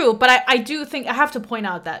 Yeah, true. But I do think, I have to point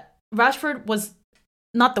out that Rashford was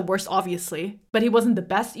not the worst, obviously, but he wasn't the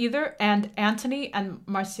best either. And Antony and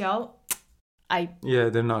Martial, yeah,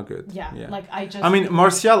 they're not good. Yeah. Like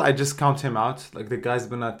Martial, I just count him out. Like the guy's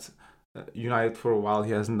been at United for a while.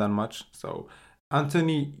 He hasn't done much. So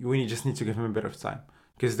Antony, we just need to give him a bit of time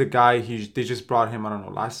because the guy they just brought him, I don't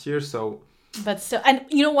know, last year. So, but still, and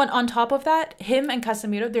you know what? On top of that, him and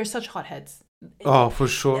Casemiro, they're such hotheads. Oh, for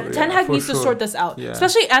sure. Ten Hag needs to sort this out,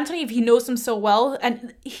 especially Antony if he knows him so well,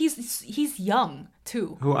 and he's young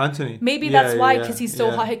too. Who, Antony? Maybe that's why, because he's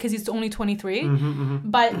so hot, because he's only 23.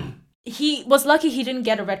 But he was lucky he didn't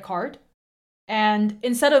get a red card, and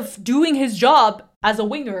instead of doing his job as a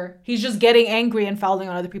winger, he's just getting angry and fouling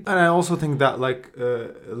on other people. And I also think that like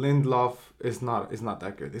Lindelof is not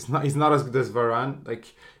that good. He's not as good as Varane. Like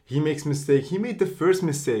he makes mistakes. He made the first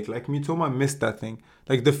mistake. Like Mitoma missed that thing.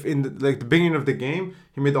 Like the beginning of the game,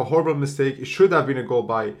 he made a horrible mistake. It should have been a goal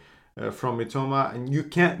from Mitoma, and you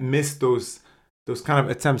can't miss those kind of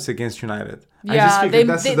attempts against United. Yeah, I just think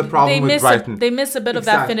that's the problem with Brighton. They miss a bit of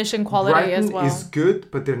that finishing quality Brighton as well. Is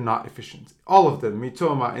good, but they're not efficient. All of them,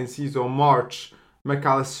 Mitoma, Enciso, March,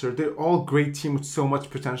 McAllister, they're all great teams with so much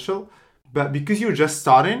potential. But because you're just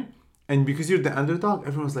starting, and because you're the underdog,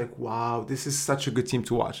 everyone's like, wow, this is such a good team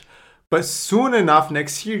to watch. But soon enough,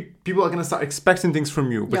 next year, people are going to start expecting things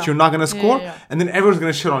from you. But you're not going to score. And then everyone's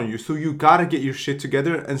going to shit on you. So you got to get your shit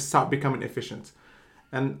together and start becoming efficient.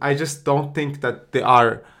 And I just don't think that they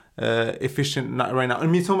are efficient right now.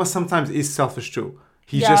 And Mitoma sometimes is selfish too.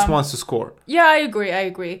 He just wants to score. Yeah, I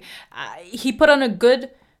agree. He put on a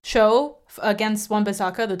good show against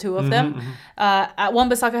Wan-Bissaka, the two of them.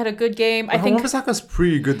 Wan-Bissaka had a good game. I think Wan-Bissaka's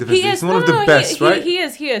pretty good defensively. He's one of the best, right? He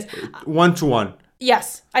is. 1-to-1.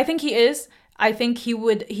 Yes, I think he is. I think he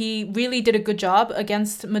really did a good job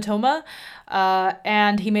against Mitoma,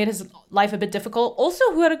 and he made his life a bit difficult.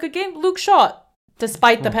 Also, who had a good game? Luke Shaw,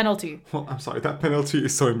 despite the penalty. Well, I'm sorry, that penalty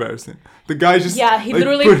is so embarrassing. The guy just... Yeah, he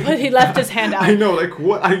literally he left his hand out. I know, like,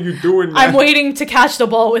 what are you doing, man? I'm waiting to catch the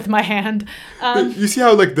ball with my hand. You see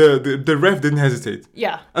how, like, the ref didn't hesitate?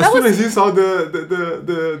 Yeah. As soon as he saw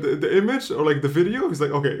the image or, like, the video, he's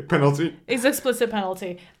like, okay, penalty. It's explicit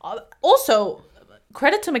penalty. Also...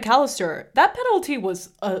 Credit to McAllister. That penalty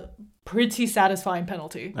was a pretty satisfying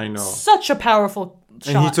penalty. I know. Such a powerful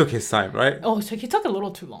shot. And he took his time, right? Oh, so he took a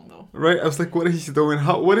little too long, though. Right? I was like, what is he doing?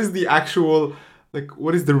 What is the actual... Like,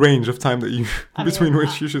 what is the range of time that you...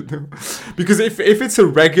 which you should do? Because if it's a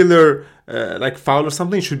regular, like, foul or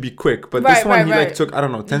something, it should be quick. But this one, he, like, took, I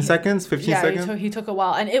don't know, 10 seconds? 15 seconds? Yeah, he took a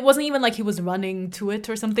while. And it wasn't even like he was running to it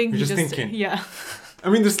or something. He just thinking. Yeah. I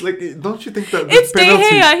mean, just like, don't you think that it's De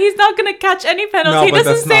Gea? He's not gonna catch any penalty. No, he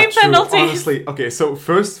doesn't save penalties. Honestly, okay. So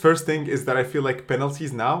first thing is that I feel like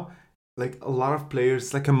penalties now, like a lot of players,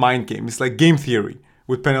 it's like a mind game. It's like game theory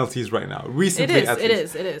with penalties right now. Recently, it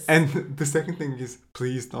is. And the second thing is,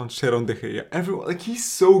 please don't shit on De Gea. Everyone, like, he's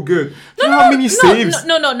so good. Do you know how many saves?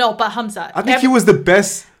 No. But Hamza, I think he was the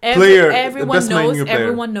best player.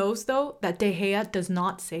 Everyone knows though that De Gea does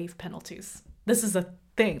not save penalties. This is a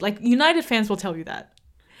thing. Like, United fans will tell you that.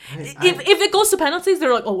 If it goes to penalties,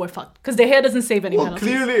 they're like, oh, we're fucked. Because De Gea doesn't save any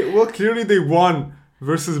penalties. Clearly they won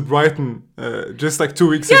versus Brighton just like 2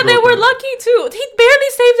 weeks ago. Yeah, they were lucky too. He barely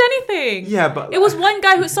saved anything. Yeah, but... It was one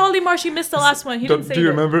guy who... Solly Marsh, he missed the last one. He didn't save it. Do you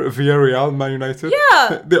remember Villarreal, Man United?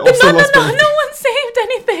 Yeah. They also lost no one saved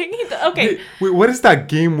anything. Okay. Wait, what is that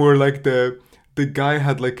game where like the guy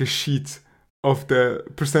had like a sheet of the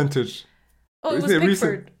percentage? Oh, it was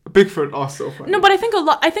Pickford. Pickford, also funny. No, but I think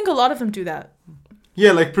a lot of them do that.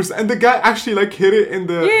 Yeah, like and the guy actually like hit it in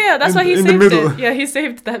the that's why he saved it. Yeah, he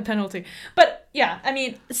saved that penalty. But yeah, I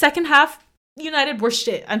mean, second half United were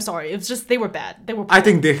shit. I'm sorry, it's just they were bad. They were. I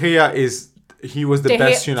think De Gea was the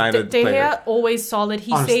best United player. De Gea always solid.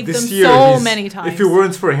 He saved them so many times. If it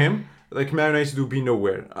weren't for him, like Man United would be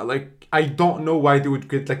nowhere. Like I don't know why they would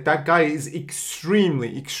get like that guy is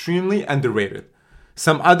extremely underrated.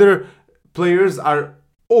 Some other players are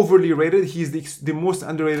overly rated. He's the most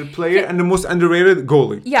underrated player and the most underrated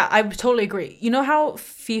goalie. Yeah, I totally agree. You know how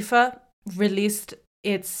FIFA released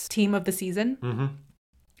its team of the season? Mm-hmm.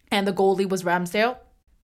 And the goalie was Ramsdale?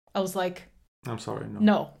 I was like... I'm sorry,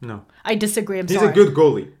 no. I disagree, He's a good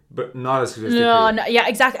goalie, but not as good as No, yeah,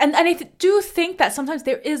 exactly. And I do think that sometimes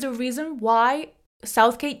there is a reason why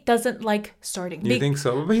Southgate doesn't like starting. You think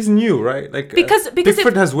so? But he's new, right? Like because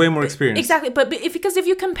Pickford has way more experience. Exactly, but because if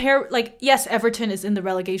you compare, like, yes, Everton is in the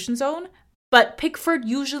relegation zone, but Pickford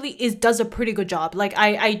usually does a pretty good job. Like,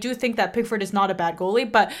 I do think that Pickford is not a bad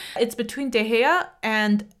goalie, but it's between De Gea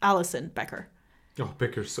and Alisson Becker. Oh,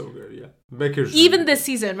 Becker's so good, yeah. Becker's even really this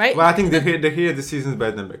season, right? Well, I think De Gea this season is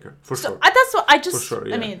better than Becker, for sure. That's what I just... For sure,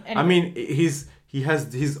 yeah. Anyway. I mean, he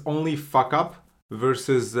has his only fuck up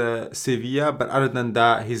versus Sevilla, but other than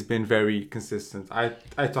that, he's been very consistent.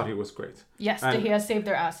 I thought he was great. Yes, De Gea saved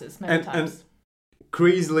their asses many times. And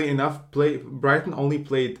crazily enough, Brighton only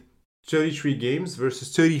played 33 games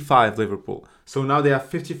versus 35 Liverpool. So now they have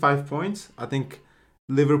 55 points. I think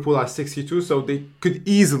Liverpool are 62, so they could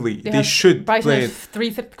easily, they should Brighton play.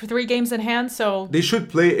 Have three games in hand, so they should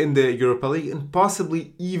play in the Europa League and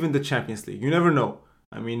possibly even the Champions League. You never know.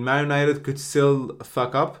 I mean, Man United could still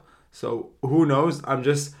fuck up, so who knows? I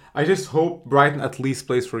just hope Brighton at least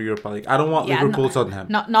plays for Europa League. I don't want Liverpool Tottenham.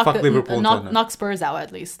 Knock Spurs out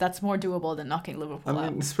at least. That's more doable than knocking Liverpool out. I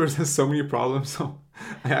mean, Spurs has so many problems, so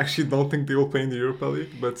I actually don't think they will play in the Europa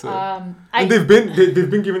League. But and they've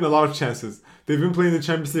been given a lot of chances. They've been playing the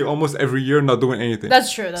Champions League almost every year, not doing anything.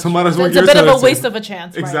 That's true. So might as well it's a bit of a waste of a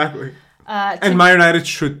chance. Exactly. Right? And Man United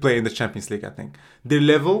should play in the Champions League. I think their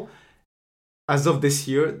level, as of this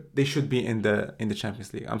year, they should be in the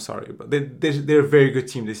Champions League. I'm sorry, but they're a very good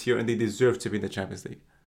team this year, and they deserve to be in the Champions League.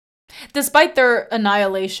 Despite their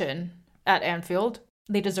annihilation at Anfield,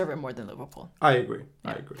 they deserve it more than Liverpool. I agree.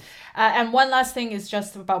 Yeah. I agree. And one last thing is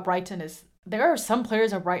just about Brighton is there are some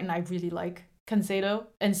players at Brighton I really like. Cancelo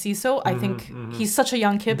and Ciso, I think he's such a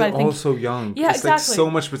young kid. They're but I think also young. Yeah, it's exactly. Like so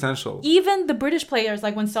much potential. Even the British players,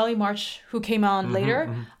 like when Solly March, who came on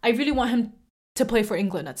later, I really want him to play for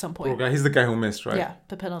England at some point. He's the guy who missed, right? Yeah,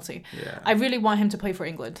 the penalty. Yeah. I really want him to play for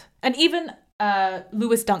England. And even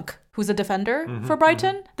Lewis Dunk, who's a defender for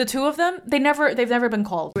Brighton, the two of them, they've never been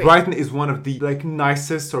called. Brighton is one of the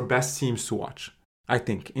nicest or best teams to watch, I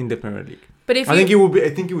think, in the Premier League. But I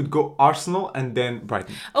think it would go Arsenal and then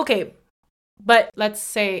Brighton. Okay. But let's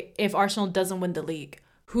say if Arsenal doesn't win the league,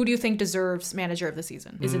 who do you think deserves manager of the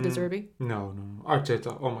season? Is it De Zerbi? No.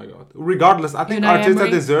 Arteta. Oh my God. Regardless, I think Unai Arteta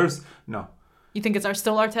Emery? Deserves... No. You think it's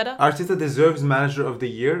still Arteta? Arteta deserves manager of the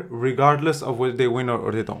year, regardless of whether they win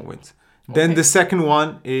or they don't win. Then the second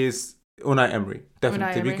one is Unai Emery.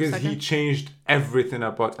 Definitely. Because he changed everything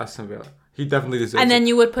about Aston Villa. He definitely deserves And then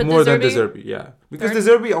you would put more De Zerbi? than De Zerbi, yeah. Because De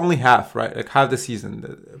Zerbi only half, right? Like half the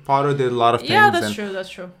season. Potter did a lot of things. Yeah, that's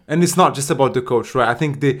true. And it's not just about the coach, right? I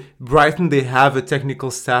think Brighton, they have a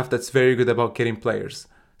technical staff that's very good about getting players.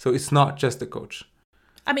 So it's not just the coach.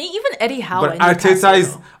 I mean, even Eddie Howe. But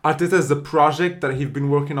Arteta is the project that he's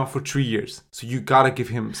been working on for 3 years. So you gotta give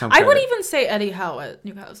him some credit. I would even say Eddie Howe at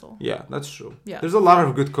Newcastle. Yeah, that's true. Yeah. There's a lot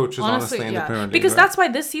of good coaches, honestly in the Premier League. Because that's why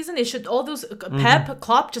this season it should all those Pep,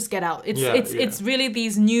 Klopp just get out. It's really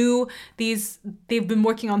they've been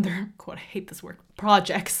working on their I hate this word,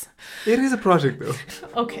 projects. It is a project though.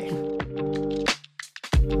 Okay.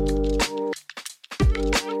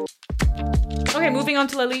 Okay, moving on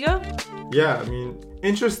to La Liga. Yeah, I mean,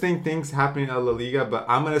 interesting things happening at La Liga, but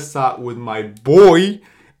I'm going to start with my boy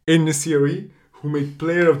in the series who made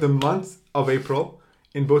player of the month of April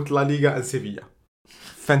in both La Liga and Sevilla.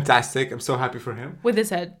 Fantastic. I'm so happy for him. With his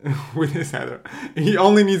head. With his header. He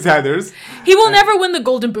only needs headers. He will never win the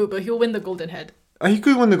Golden Boot, but he'll win the Golden Head. He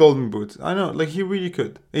could win the Golden Boot. I know, like he really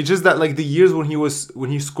could. It's just that like the years when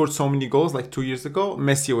he scored so many goals, like 2 years ago,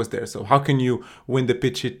 Messi was there. So how can you win the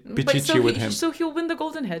Pichichi with him? So he'll win the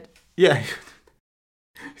Golden Head. Yeah.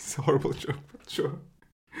 It's a horrible joke, but sure.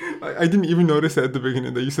 I didn't even notice at the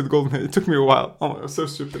beginning that you said Golden Head. It took me a while. Oh, I'm so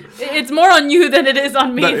stupid. It's more on you than it is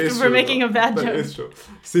on me for making a bad joke. That is true.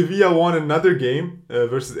 Sevilla won another game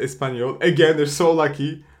versus Espanyol. Again, they're so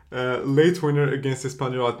lucky. Late winner against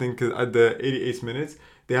Espanyol, I think, at the 88th minute.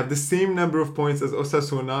 They have the same number of points as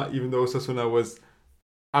Osasuna, even though Osasuna was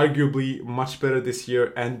arguably much better this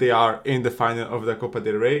year, and they are in the final of the Copa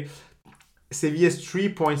del Rey. Sevilla is 3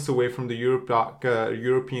 points away from the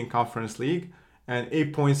European Conference League and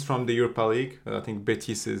 8 points from the Europa League. I think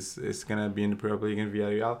Betis is going to be in the Europa League and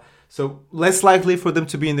Villarreal. So less likely for them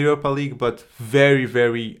to be in the Europa League, but very,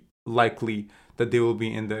 very likely that they will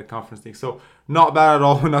be in the Conference League. So not bad at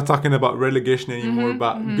all. We're not talking about relegation anymore,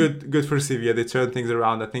 but good for Sevilla. They turn things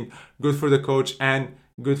around. I think good for the coach. And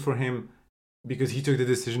good for him because he took the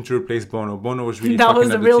decision to replace Bono. Bono was really that was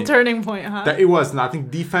the real turning point, huh? That it was. And I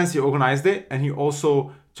think defense, he organized it, and he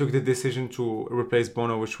also took the decision to replace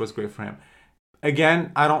Bono, which was great for him.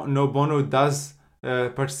 Again, I don't know. Bono does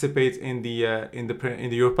participate in the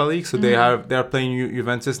Europa League, so they are playing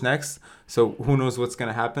Juventus next. So who knows what's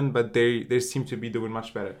gonna happen? But they seem to be doing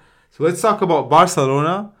much better. So let's talk about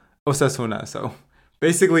Barcelona, Osasuna. So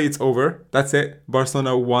basically, it's over. That's it.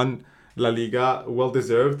 Barcelona won La Liga, well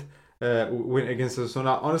deserved win against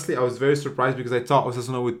Osasuna. Honestly, I was very surprised because I thought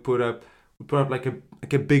Osasuna would put up like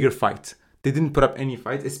a bigger fight. They didn't put up any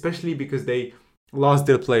fight, especially because they lost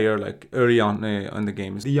their player like early on the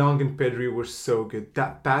games. De Jong and Pedri were so good.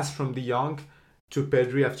 That pass from De Jong to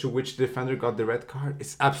Pedri, after which the defender got the red card,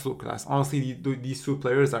 it's absolute class. Honestly, these two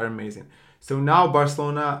players are amazing. So now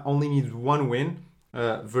Barcelona only needs one win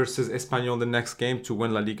versus Espanyol the next game to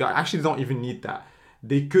win La Liga. Actually, they don't even need that.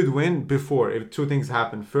 They could win before if two things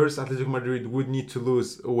happen. First, Atletico Madrid would need to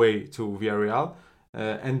lose away to Villarreal,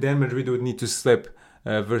 and then Madrid would need to slip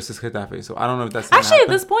versus Getafe. So I don't know if that's actually, at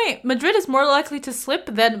this point, Madrid is more likely to slip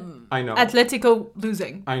than Atletico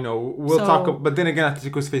losing. I know. We'll talk, but then again,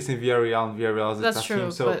 Atletico is facing Villarreal, and Villarreal is a tough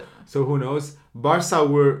team. So who knows? Barca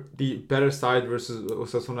were the better side versus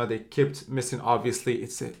Osasuna. They kept missing. Obviously,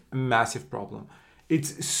 it's a massive problem.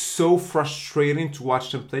 It's so frustrating to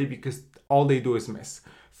watch them play because all they do is miss.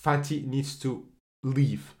 Fati needs to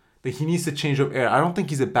leave. Like, he needs a change of air. I don't think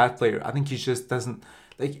he's a bad player. I think he just doesn't,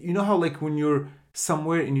 like, you know how like when you're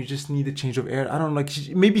somewhere and you just need a change of air. I don't know, like,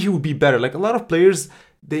 maybe he would be better. Like a lot of players,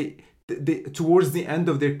 they towards the end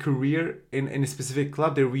of their career in a specific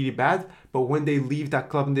club, they're really bad. But when they leave that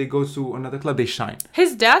club and they go to another club, they shine.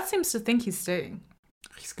 His dad seems to think he's staying.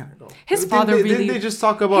 He's gonna go. His father really. Didn't they just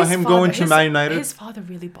talk about him going to Man United? His father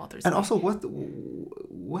really bothers and me. Also,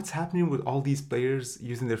 what's happening with all these players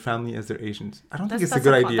using their family as their agents? I don't think it's a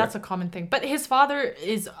good idea. That's a common thing. But his father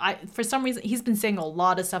is, for some reason, he's been saying a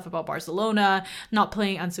lot of stuff about Barcelona not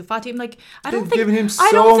playing Ansu Fati. I'm like, I don't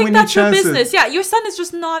think that's your business. Yeah, your son is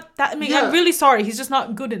just not that. I mean, I'm really sorry. He's just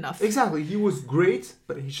not good enough. Exactly. He was great,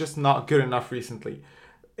 but he's just not good enough recently.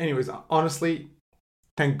 Anyways, honestly,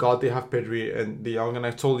 thank God they have Pedri and De Jong. And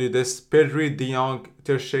I told you this, Pedri, De Jong,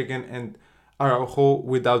 Ter Stegen, and Araujo,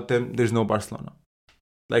 without them, there's no Barcelona.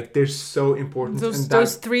 Like, they're so important.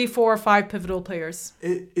 Those 3, 4, 5 pivotal players.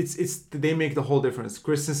 They make the whole difference.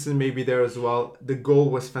 Christensen may be there as well. The goal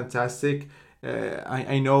was fantastic.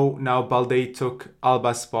 I know now Balde took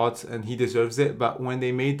Alba's spot and he deserves it. But when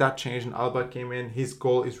they made that change and Alba came in, his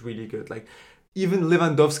goal is really good. Like, even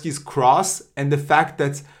Lewandowski's cross and the fact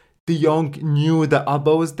that De Jong knew that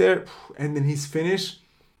Alba was there and then his finish,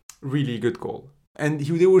 really good goal. And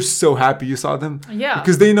they were so happy. You saw them? Yeah.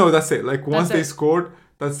 Because they know that's it. Like, once they scored,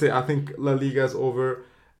 that's it. I think La Liga's over.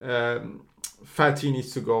 Fati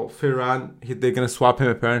needs to go. Ferran, they're going to swap him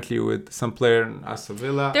apparently with some player in Aston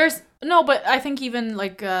Villa. But I think even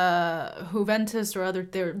like Juventus or other,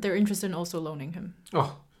 they're interested in also loaning him.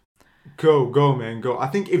 Oh, go, man, go. I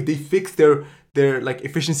think if they fix their like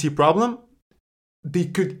efficiency problem, they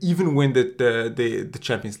could even win the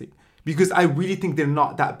Champions League. Because I really think they're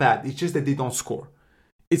not that bad. It's just that they don't score.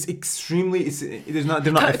 It's extremely. They're not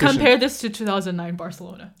efficient. Compare this to 2009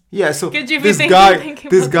 Barcelona. Yeah, so this guy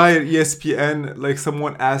at ESPN, like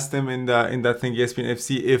someone asked them in that thing ESPN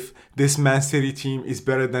FC if this Man City team is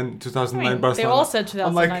better than 2009 Barcelona. They all said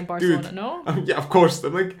 2009 Barcelona, dude, no? Yeah, of course.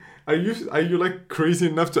 I'm like, are you like crazy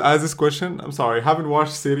enough to ask this question? I'm sorry, I haven't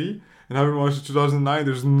watched City and haven't watched 2009.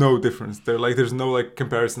 There's no difference. There's no like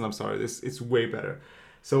comparison. I'm sorry, it's way better.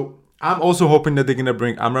 So I'm also hoping that they're going to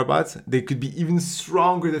bring Amrabat. They could be even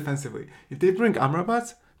stronger defensively. If they bring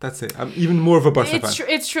Amrabat, that's it. I'm even more of a Barca fan.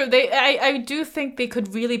 It's true. I do think they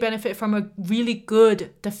could really benefit from a really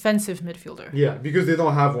good defensive midfielder. Yeah, because they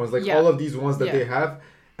don't have ones. Like all of these ones that they have.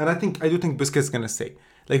 And I do think Busquets is going to stay.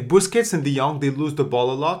 Like Busquets and De Jong, they lose the ball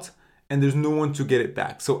a lot. And there's no one to get it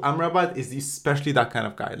back. So Amrabat is especially that kind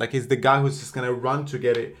of guy. Like, he's the guy who's just going to run to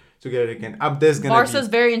get it again. Abde's gonna Barca's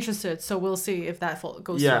very interested, so we'll see if that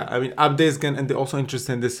goes. Yeah, through. I mean, Abde's gonna, and they're also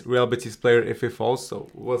interested in this Real Betis player if it falls.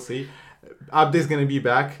 So we'll see. Abde's gonna be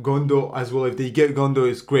back. Gondo as well. If they get Gondo,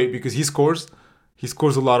 is great because he scores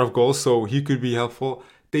a lot of goals, so he could be helpful.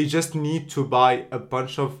 They just need to buy a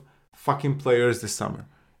bunch of fucking players this summer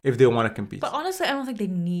if they want to compete. But honestly, I don't think they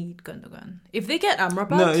need Gundogan. If they get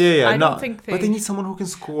Amrabat, I don't think they... But they need someone who can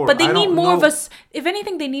score. But they need more of a... If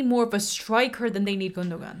anything, they need more of a striker than they need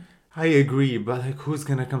Gundogan. I agree, but like, who's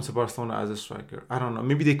going to come to Barcelona as a striker? I don't know.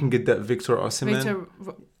 Maybe they can get that Victor Osimhen.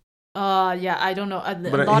 I don't know.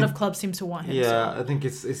 A lot of clubs seem to want him. Yeah, so. I think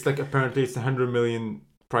it's like apparently it's 100 million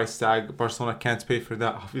price tag. Barcelona can't pay for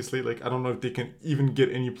that, obviously. Like, I don't know if they can even get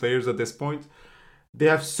any players at this point. They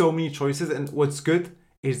have so many choices, and what's good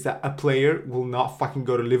is that a player will not fucking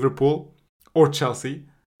go to Liverpool or Chelsea,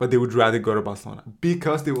 but they would rather go to Barcelona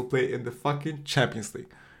because they will play in the fucking Champions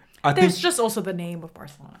League. There's just also the name of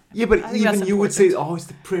Barcelona. Yeah, but even you would say, oh, it's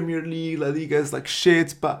the Premier League, La Liga is like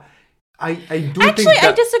shit, but I do Actually, think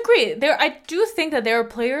that... I disagree. I do think that there are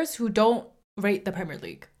players who don't rate the Premier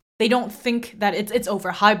League. They don't think that it's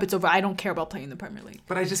overhyped, it's over. I don't care about playing in the Premier League.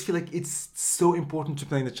 But I just feel like it's so important to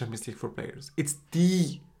play in the Champions League for players. It's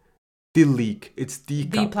the league. It's the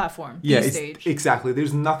cup. Platform. Yeah, the stage. Exactly.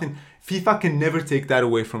 There's nothing... FIFA can never take that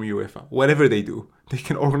away from UEFA. Whatever they do. They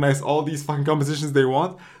can organize all these fucking competitions they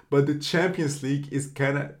want, but the Champions League is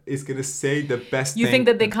gonna say the best thing. You think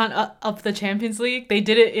that they can't up the Champions League? They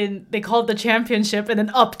did it they called the Championship and then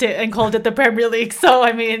upped it and called it the Premier League. So,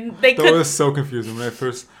 I mean, that was so confusing when I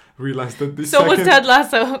first realized that the So was Ted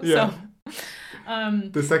Lasso. Yeah. So.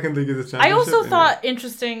 The second league is the Championship. I also thought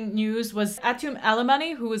interesting news was Atum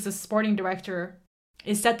Alemani, who is the sporting director,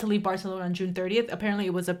 is set to leave Barcelona on June 30th. Apparently,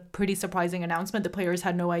 it was a pretty surprising announcement. The players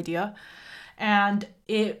had no idea. And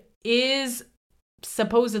it is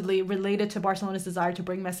supposedly related to Barcelona's desire to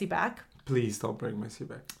bring Messi back. Please don't bring Messi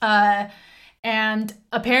back. And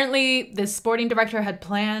apparently, the sporting director had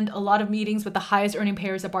planned a lot of meetings with the highest earning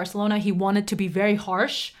players at Barcelona. He wanted to be very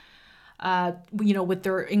harsh, with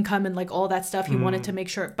their income and like all that stuff. He wanted to make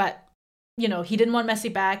sure, but he didn't want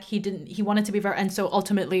Messi back. He wanted to be very, and so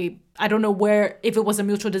ultimately, I don't know if it was a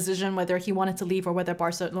mutual decision, whether he wanted to leave or whether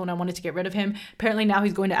Barcelona wanted to get rid of him. Apparently now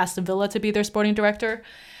he's going to Aston Villa to be their sporting director.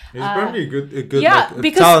 He's probably a good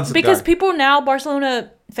because guy. People now,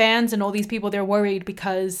 Barcelona fans and all these people, they're worried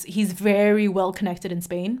because he's very well connected in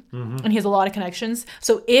Spain and he has a lot of connections.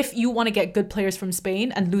 So if you want to get good players from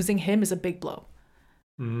Spain, and losing him is a big blow.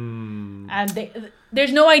 And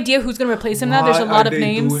there's no idea who's going to replace him now. There's a lot of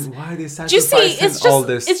names. Why are they sacrificing all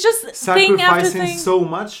this? It's just thing after sacrificing thing. so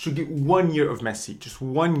much to get 1 year of Messi. Just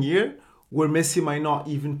 1 year where Messi might not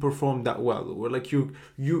even perform that well. Where like you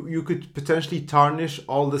could potentially tarnish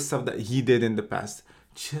all the stuff that he did in the past.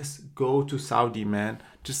 Just go to Saudi, man.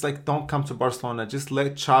 Just like don't come to Barcelona. Just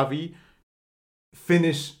let Xavi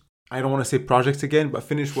finish. I don't want to say projects again, but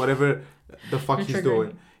finish whatever the fuck he's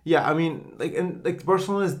doing. Yeah, I mean,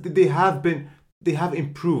 Barcelona, they have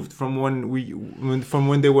improved from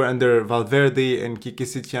when they were under Valverde and Quique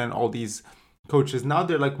Setién and all these coaches. Now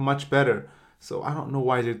they're like much better. So I don't know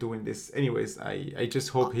why they're doing this. Anyways, I just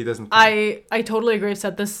hope he doesn't. I totally agree. I've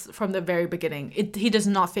said this from the very beginning. He does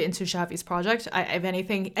not fit into Xavi's project. If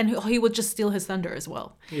anything, and he would just steal his thunder as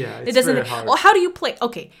well. Yeah, it doesn't. Very hard. Well, how do you play?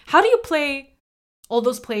 Okay, how do you play all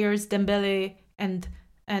those players, Dembele and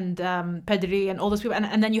Pedri and all those people,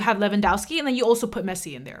 and then you have Lewandowski, and then you also put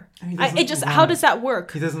Messi in there. How does that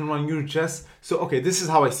work? He doesn't run. This is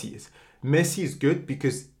how I see it. Messi is good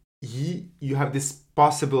because you have this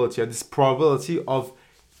possibility, this probability of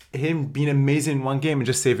him being amazing in one game and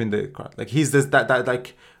just saving the crowd. Like he's that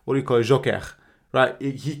like, what do you call it, joker, right?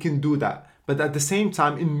 He can do that. But at the same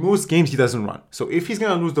time, in most games he doesn't run. So if he's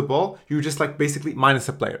gonna lose the ball, you just like basically minus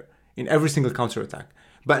a player in every single counter attack.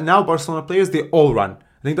 But now Barcelona players, they all run.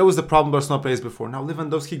 I think that was the problem Barcelona players before. Now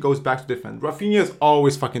Lewandowski goes back to defend. Rafinha is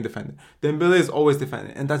always fucking defending. Dembele is always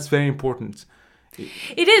defending. And that's very important.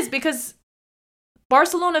 It is, because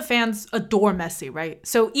Barcelona fans adore Messi, right?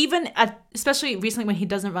 So even especially recently when he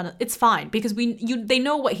doesn't run, it's fine because they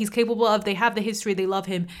know what he's capable of. They have the history. They love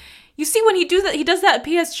him. You see when he does that at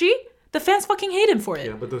PSG, the fans fucking hate him for it.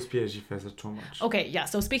 Yeah, but those PSG fans are too much. Okay, yeah.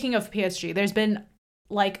 So speaking of PSG, there's been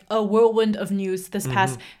like a whirlwind of news this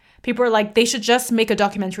past. People are like, they should just make a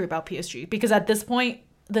documentary about PSG because at this point,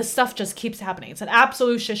 the stuff just keeps happening. It's an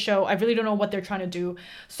absolute shit show. I really don't know what they're trying to do.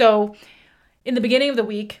 So in the beginning of the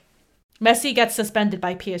week, Messi gets suspended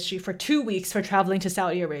by PSG for 2 weeks for traveling to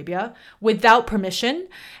Saudi Arabia without permission.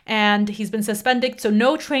 And he's been suspended. So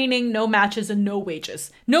no training, no matches, and no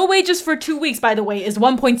wages. No wages for 2 weeks, by the way, is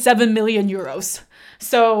 1.7 million euros.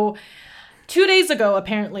 So 2 days ago,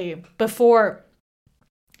 apparently, before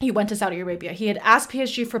he went to Saudi Arabia, he had asked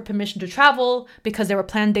PSG for permission to travel because there were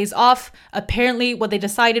planned days off. Apparently, what they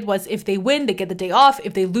decided was if they win, they get the day off.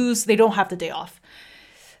 If they lose, they don't have the day off.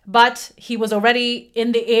 But he was already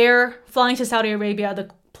in the air flying to Saudi Arabia. The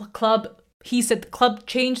club, he said the club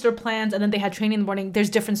changed their plans and then they had training in the morning. There's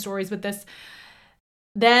different stories with this.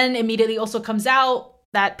 Then immediately also comes out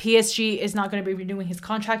that PSG is not going to be renewing his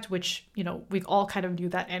contract, which, we all kind of knew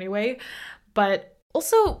that anyway. But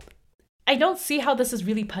also, I don't see how this is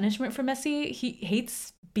really punishment for Messi. He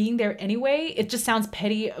hates being there anyway. It just sounds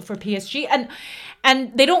petty for PSG.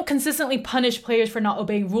 And they don't consistently punish players for not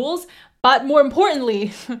obeying rules. But more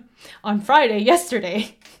importantly, on Friday,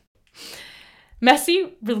 yesterday,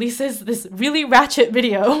 Messi releases this really ratchet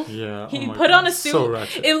video. Yeah. He put on a suit. So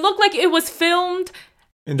ratchet. It looked like it was filmed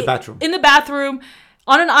in the bathroom. In the bathroom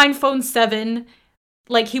on an iPhone 7.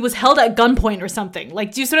 Like he was held at gunpoint or something.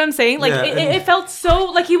 Like, do you see what I'm saying? Like, yeah, it felt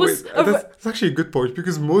so like he was. That's actually a good point,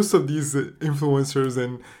 because most of these influencers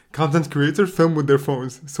and content creators film with their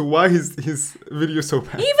phones. So why his video so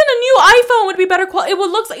bad? Even a new iPhone would be better quality. It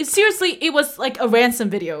would look like, seriously, it was like a ransom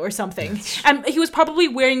video or something. And he was probably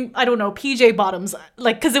wearing, I don't know, PJ bottoms,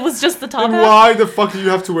 like, because it was just the top. And why the fuck do you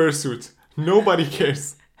have to wear a suit? Nobody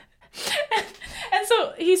cares. And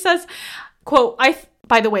so he says, quote,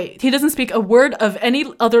 by the way, he doesn't speak a word of any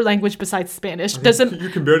other language besides Spanish. You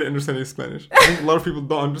can barely understand his Spanish. I think a lot of people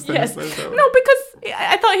don't understand his Spanish. No, because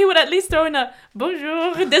I thought he would at least throw in a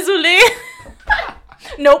bonjour, désolé.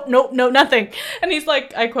 Nope, nothing. And he's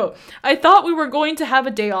like, I quote, I thought we were going to have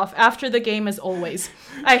a day off after the game as always.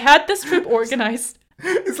 I had this trip organized.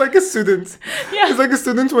 It's like a student. Yeah. It's like a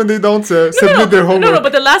student when they don't submit their homework. No,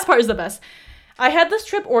 but the last part is the best. I had this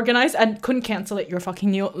trip organized and couldn't cancel it. You're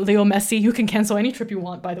fucking Leo Messi. You can cancel any trip you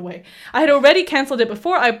want, by the way. I had already canceled it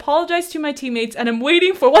before. I apologized to my teammates and I'm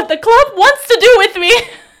waiting for what the club wants to do with me.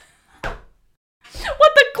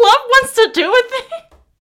 What the club wants to do with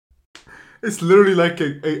me? It's literally like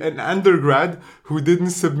an undergrad who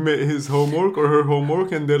didn't submit his homework or her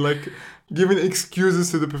homework, and they're like giving excuses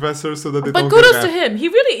to the professor so that they don't. But kudos to him. He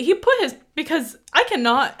put his, because I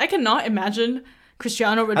cannot imagine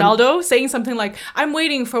Cristiano Ronaldo saying something like, I'm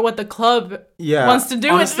waiting for what the club wants to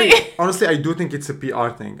do with me. Honestly, I do think it's a PR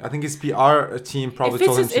thing. I think his PR team probably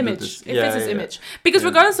told him to do this. It fits his image. Because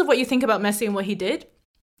regardless of what you think about Messi and what he did,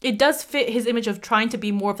 it does fit his image of trying to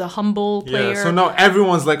be more of the humble player. Yeah, so now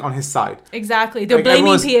everyone's like on his side. Exactly. They're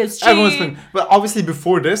blaming PSG. But obviously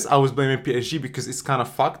before this, I was blaming PSG because it's kind of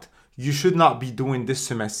fucked. You should not be doing this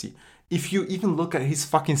to Messi. If you even look at his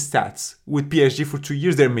fucking stats with PSG for 2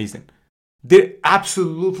 years, they're amazing. They're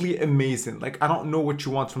absolutely amazing. Like, I don't know what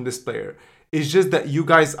you want from this player. It's just that you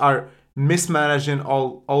guys are mismanaging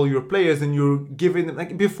all your players, and you're giving them,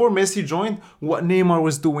 like, before Messi joined, what Neymar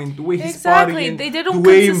was doing, the way he's partying, they did them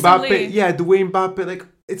consistently. the way Mbappe, like,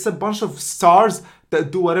 it's a bunch of stars that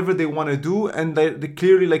do whatever they want to do, and they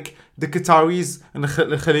clearly, like, the Qataris and the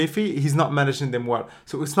Khalifi, he's not managing them well.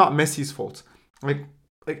 So it's not Messi's fault.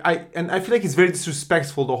 I feel like it's very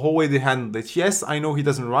disrespectful the whole way they handled it. Yes, I know he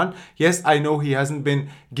doesn't run. Yes, I know he hasn't been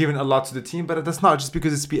given a lot to the team, but that's not just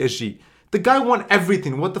because it's PSG. The guy won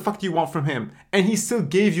everything. What the fuck do you want from him? And he still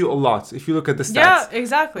gave you a lot if you look at the stats. Yeah,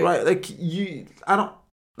 exactly. Right? Like, you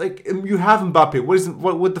have Mbappe.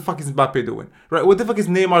 What the fuck is Mbappe doing? Right? What the fuck is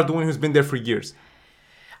Neymar doing, who's been there for years?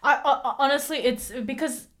 Honestly, it's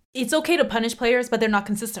because it's okay to punish players, but they're not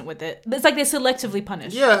consistent with it. It's like they selectively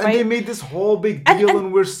punish. Yeah, right? And they made this whole big deal,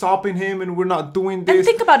 and we're stopping him, and we're not doing this. And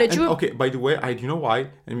think about it, okay, by the way, you know why?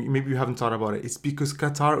 And maybe you haven't thought about it. It's because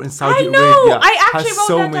Qatar and Saudi Arabia actually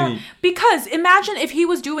wrote that down. Because imagine if he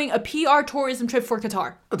was doing a PR tourism trip for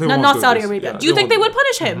Qatar, not Saudi Arabia. Do you think they would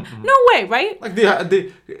punish him? Mm-hmm. No way, right?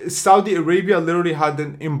 Like Saudi Arabia literally had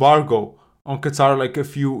an embargo on Qatar like a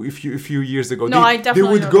few years ago. I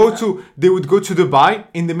definitely they would go to Dubai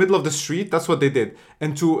in the middle of the street. That's what they did,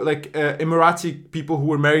 and to like Emirati people who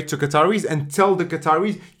were married to Qataris, and tell the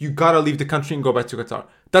Qataris, you gotta leave the country and go back to Qatar.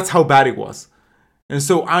 That's how bad it was. And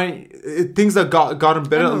so things that gotten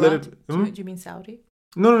better a little. Do you mean Saudi?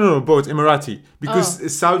 No, both Emirati,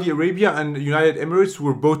 because Saudi Arabia and United Emirates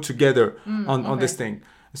were both together on this thing.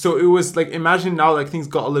 So it was like, imagine now, like, things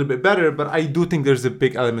got a little bit better, but I do think there's a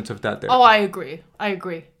big element of that there. Oh, I agree.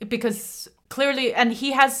 Because clearly, and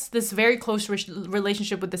he has this very close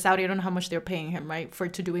relationship with the Saudi. I don't know how much they're paying him, right,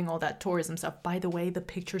 to doing all that tourism stuff. By the way, the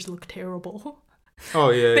pictures look terrible.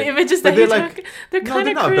 Oh, yeah. The images that he took, they're kind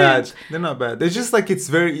of cringe. Bad. They're not bad. They're just like, it's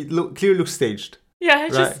clearly looks staged. Yeah,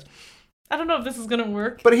 it's right? I don't know if this is gonna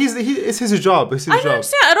work. But it's his job. It's his job. I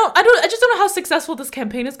understand. I just don't know how successful this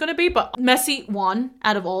campaign is gonna be. But Messi won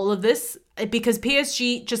out of all of this because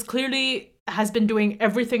PSG just clearly has been doing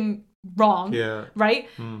everything wrong. Yeah. Right?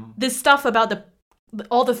 Mm. This stuff about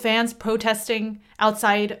all the fans protesting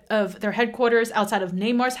outside of their headquarters, outside of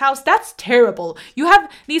Neymar's house, that's terrible. You have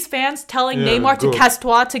these fans telling Neymar to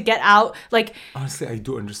casse-toi, to get out. Like, honestly, I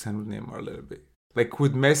do understand with Neymar a little bit. Like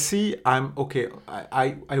with Messi, I'm okay.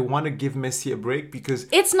 I want to give Messi a break because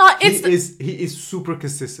he is super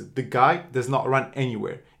consistent. The guy does not run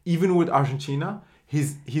anywhere. Even with Argentina,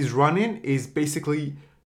 his running is basically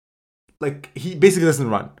like, he basically doesn't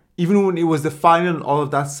run. Even when it was the final and all of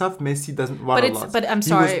that stuff, Messi doesn't run a lot. But I'm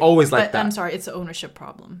sorry. He was always like that. I'm sorry, it's an ownership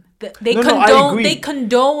problem. They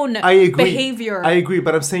condone behavior. I agree,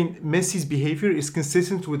 but I'm saying Messi's behavior is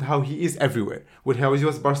consistent with how he is everywhere. With how he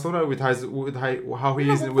was at Barcelona, with how he is with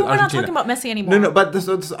Argentina. We're not talking about Messi anymore. No, but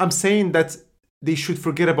I'm saying that they should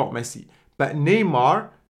forget about Messi. But Neymar,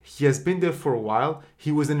 he has been there for a while.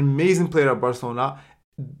 He was an amazing player at Barcelona.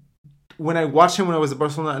 When I watched him when I was at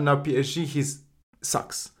Barcelona and now PSG, he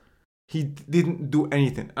sucks. He didn't do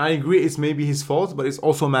anything. I agree it's maybe his fault, but it's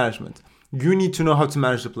also management. You need to know how to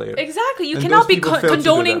manage the player. Exactly. You cannot be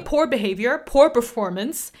condoning poor behavior, poor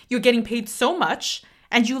performance. You're getting paid so much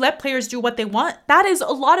and you let players do what they want. That is a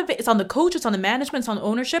lot of it. It's on the coach, it's on the management, it's on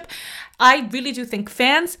ownership. I really do think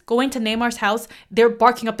fans going to Neymar's house, they're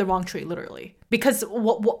barking up the wrong tree, literally. Because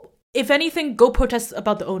if anything, go protest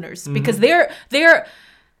about the owners. Because they're,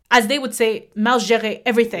 as they would say, mal géré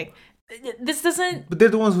everything. This doesn't... But they're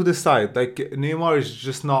the ones who decide. Like, Neymar is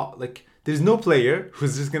just not... Like, there's no player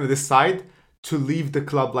who's just going to decide to leave the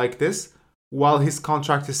club like this while his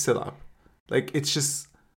contract is still up. Like, it's just...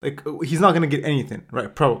 Like, he's not going to get anything,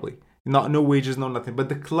 right? Probably. No wages, no nothing. But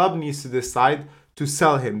the club needs to decide to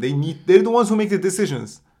sell him. They're the ones who make the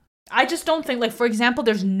decisions. I just don't think... Like, for example,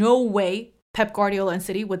 there's no way Pep Guardiola and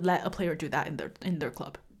City would let a player do that in their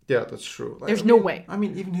club. Yeah, that's true. Like, There's no way. I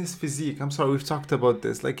mean, even his physique. I'm sorry, we've talked about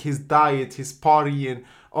this. Like his diet, his party, and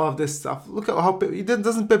all of this stuff. Look at how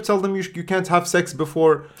doesn't Pep tell them you can't have sex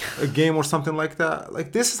before a game or something like that?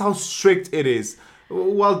 Like this is how strict it is.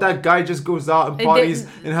 While that guy just goes out and parties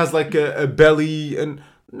and has like a belly and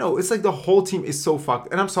no, it's like the whole team is so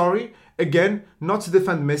fucked. And I'm sorry, again, not to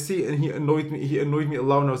defend Messi, and he annoyed me a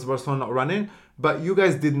lot when I was Barcelona not running. But you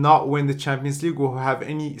guys did not win the Champions League or have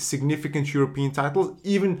any significant European titles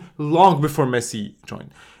even long before Messi joined.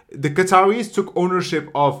 The Qataris took ownership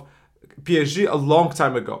of PSG a long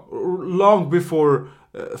time ago, long before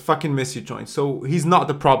fucking Messi joined. So he's not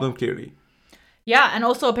the problem, clearly. Yeah, and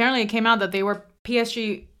also apparently it came out that they were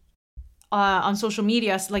PSG on social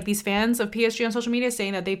media, like these fans of PSG on social media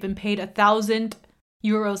saying that they've been paid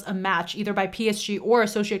 €1,000 a match, either by PSG or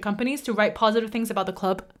associate companies, to write positive things about the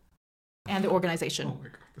club and the organization. Oh my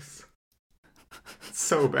god, this is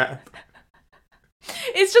so bad.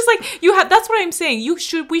 It's just like that's what I'm saying.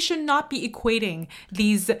 We should not be equating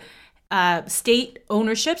these state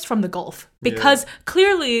ownerships from the Gulf, because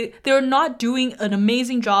clearly they're not doing an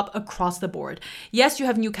amazing job across the board. Yes, you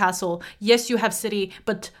have Newcastle. Yes, you have City,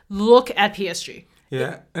 but look at PSG.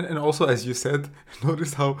 Yeah, and also, as you said,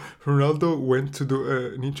 notice how Ronaldo went to do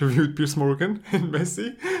an interview with Piers Morgan and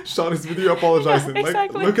Messi shot his video apologizing. Yeah,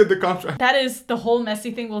 exactly. Like, look at the contract. That is the whole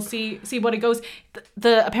Messi thing. We'll see what it goes.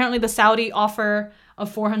 Apparently the Saudi offer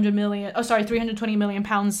of 320 million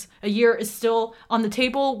pounds a year is still on the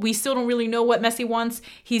table. We still don't really know what Messi wants.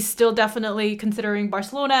 He's still definitely considering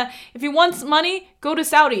Barcelona. If he wants money, go to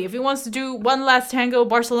Saudi. If he wants to do one last tango,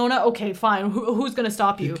 Barcelona, okay, fine. Who's going to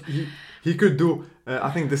stop you? He could do,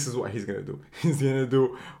 I think this is what he's going to do. He's going to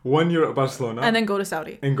do 1 year at Barcelona. And then go to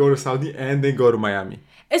Saudi. And then go to Miami.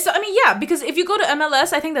 Because if you go to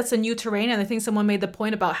MLS, I think that's a new terrain. And I think someone made the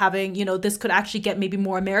point about having, this could actually get maybe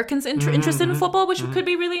more Americans interested in football, which could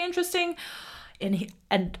be really interesting.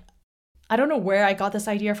 And I don't know where I got this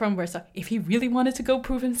idea from, where so if he really wanted to go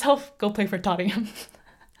prove himself, go play for Tottenham.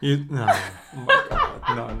 No. Oh my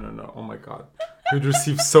God. No. Oh my God. He would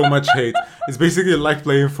receive so much hate. It's basically like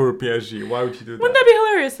playing for PSG. Why would he do that? Wouldn't that be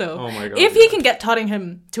hilarious though? Oh my God. If he can get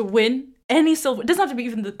Tottenham to win any silver, it doesn't have to be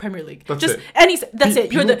even the Premier League. That's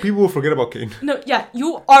it. People will forget about Kane. No, yeah,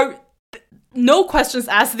 you are no questions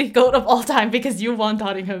asked the GOAT of all time because you won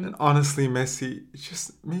Tottenham. And honestly, Messi,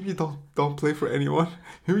 just maybe don't play for anyone.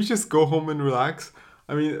 Maybe just go home and relax.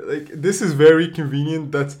 I mean, like, this is very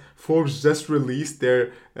convenient that Forbes just released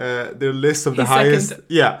their list of the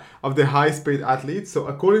highest paid athletes. So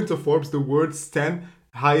according to Forbes, the world's 10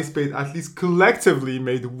 highest paid athletes collectively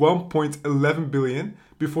made 1.11 billion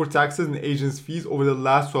before taxes and agents' fees over the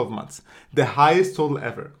last 12 months. The highest total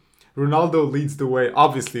ever. Ronaldo leads the way,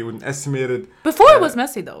 obviously, with an estimated... Before it was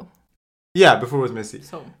Messi, though. Yeah, before it was Messi.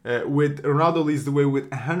 So, with Ronaldo leads the way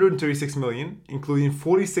with 136 million, including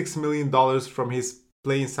 $46 million from his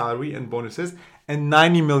playing salary and bonuses, and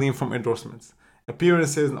 90 million from endorsements,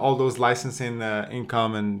 appearances, and all those licensing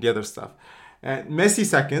income and the other stuff. Messi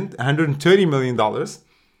second, $130 million.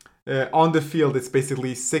 On the field, it's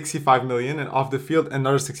basically 65 million, and off the field,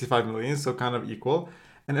 another 65 million, so kind of equal.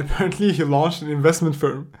 And apparently, he launched an investment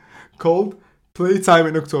firm called Playtime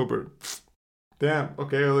in October. Damn,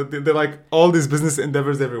 okay, they're like all these business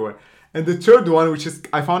endeavors everywhere. And the third one, which is,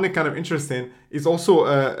 I found it kind of interesting, is also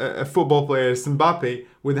a football player, Mbappe,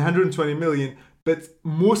 with 120 million, but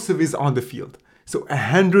most of it is on the field. So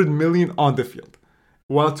 100 million on the field,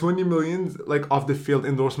 while 20 million like off the field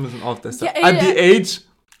endorsements and all that stuff at the age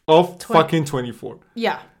of fucking 24.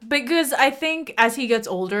 Yeah, because I think as he gets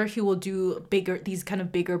older, he will do these kind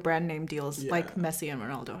of bigger brand name deals like Messi and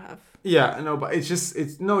Ronaldo have. Yeah, no, but it's just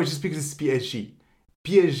because it's PSG.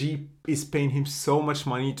 PSG is paying him so much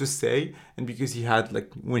money to stay, and because he had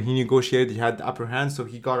like when he negotiated, he had the upper hand, so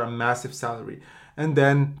he got a massive salary. And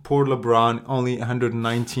then poor LeBron, only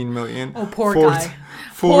 119 million. Oh, poor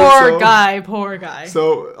guy. Poor guy.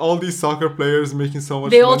 So all these soccer players making so much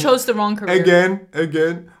money. They all money. chose the wrong career.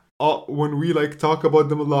 Again, when we like talk about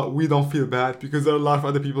them a lot, we don't feel bad because there are a lot of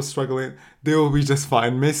other people struggling. They will be just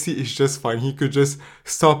fine. Messi is just fine. He could just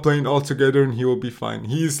stop playing altogether and he will be fine.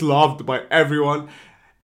 He is loved by everyone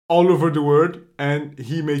all over the world, and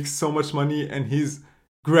he makes so much money, and his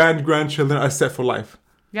grandchildren are set for life.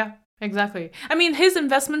 Yeah. Exactly. I mean, his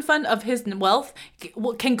investment fund of his wealth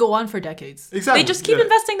can go on for decades. Exactly. They just keep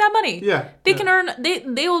investing that money. Yeah. They can earn. They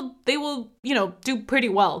will do pretty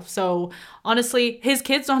well. So honestly, his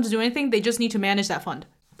kids don't have to do anything. They just need to manage that fund.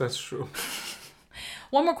 That's true.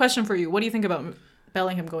 One more question for you. What do you think about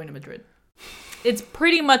Bellingham going to Madrid? It's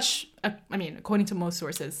pretty much. According to most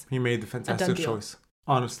sources, he made the fantastic choice.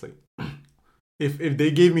 Honestly. If they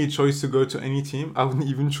gave me a choice to go to any team, I wouldn't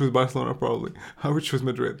even choose Barcelona probably. I would choose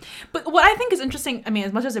Madrid. But what I think is interesting,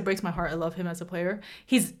 as much as it breaks my heart, I love him as a player.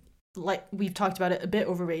 He's, like, we've talked about it, a bit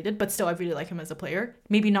overrated, but still I really like him as a player.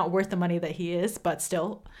 Maybe not worth the money that he is, but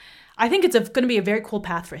still. I think it's going to be a very cool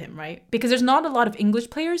path for him, right? Because there's not a lot of English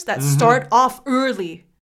players that start off early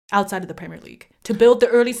outside of the Premier League to build the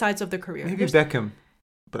early sides of their career. Maybe Beckham,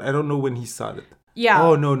 but I don't know when he started. Yeah.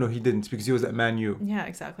 Oh, no, he didn't, because he was at Man U. Yeah,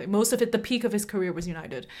 exactly. Most of it, the peak of his career was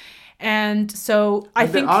United. And so I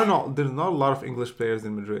think... There's not a lot of English players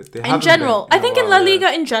in Madrid. In general. I think in La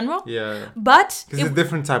Liga in general. Yeah. But... Because it's a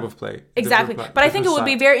different type of play. Exactly. But I think it would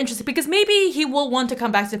be very interesting because maybe he will want to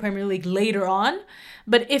come back to the Premier League later on.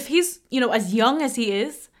 But if he's, as young as he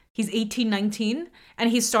is, he's 18, 19, and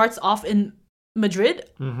he starts off in Madrid,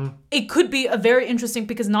 it could be a very interesting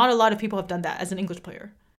because not a lot of people have done that as an English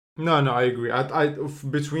player. No, I agree. I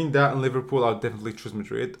between that and Liverpool, I'll definitely choose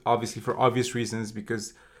Madrid. Obviously, for obvious reasons,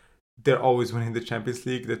 because they're always winning the Champions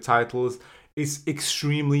League, the titles. It's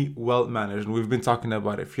extremely well managed, and we've been talking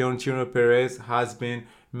about it. Florentino Perez has been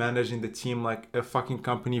managing the team like a fucking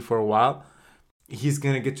company for a while. He's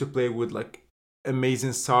gonna get to play with like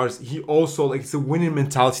amazing stars. He also it's a winning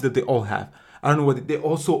mentality that they all have. I don't know what they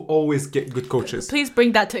also always get good coaches. Please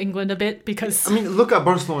bring that to England a bit because look at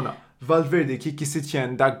Barcelona. Valverde, Kiki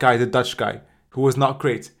Setien, that guy, the Dutch guy, who was not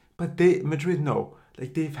great. But Madrid, no.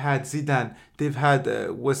 Like, they've had Zidane, they've had,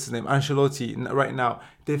 what's his name, Ancelotti right now.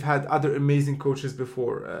 They've had other amazing coaches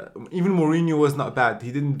before. Even Mourinho was not bad.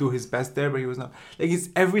 He didn't do his best there, but he was not. Like, it's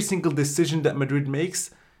every single decision that Madrid makes,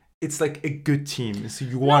 it's like a good team. So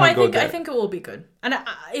you want to go there. I think it will be good. And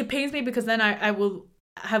it pains me because then I will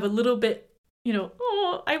have a little bit,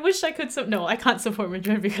 I wish I could. No, I can't support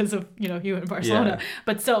Madrid because of, you and Barcelona. Yeah.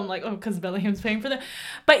 But still, I'm like, because Bellingham's paying for them.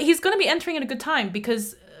 But he's going to be entering at a good time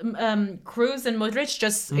because Kroos and Modric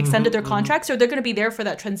just extended their contracts. So they're going to be there for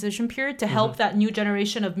that transition period to help that new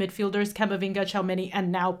generation of midfielders, Camavinga, Tchouaméni,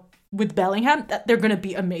 and now with Bellingham, that they're going to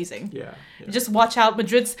be amazing. Yeah. Just watch out.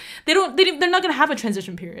 Madrid's, they're not going to have a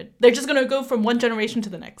transition period. They're just going to go from one generation to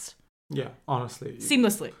the next. Yeah, honestly.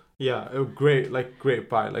 Seamlessly. Yeah, great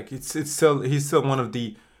buy. Like he's still one of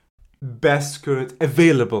the best current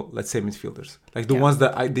available, let's say, midfielders. Like the ones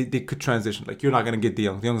that they could transition. Like you're not gonna get De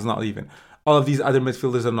Jong. De Jong's not leaving. All of these other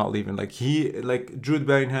midfielders are not leaving. Like Jude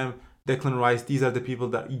Bellingham, Declan Rice. These are the people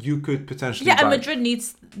that you could potentially. Yeah, buy. and Madrid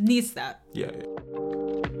needs that. Yeah.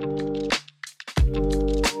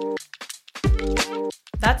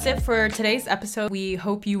 That's it for today's episode. We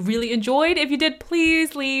hope you really enjoyed. If you did,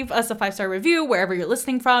 please leave us a 5-star review wherever you're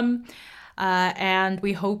listening from. And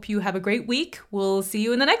we hope you have a great week. We'll see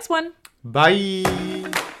you in the next one. Bye.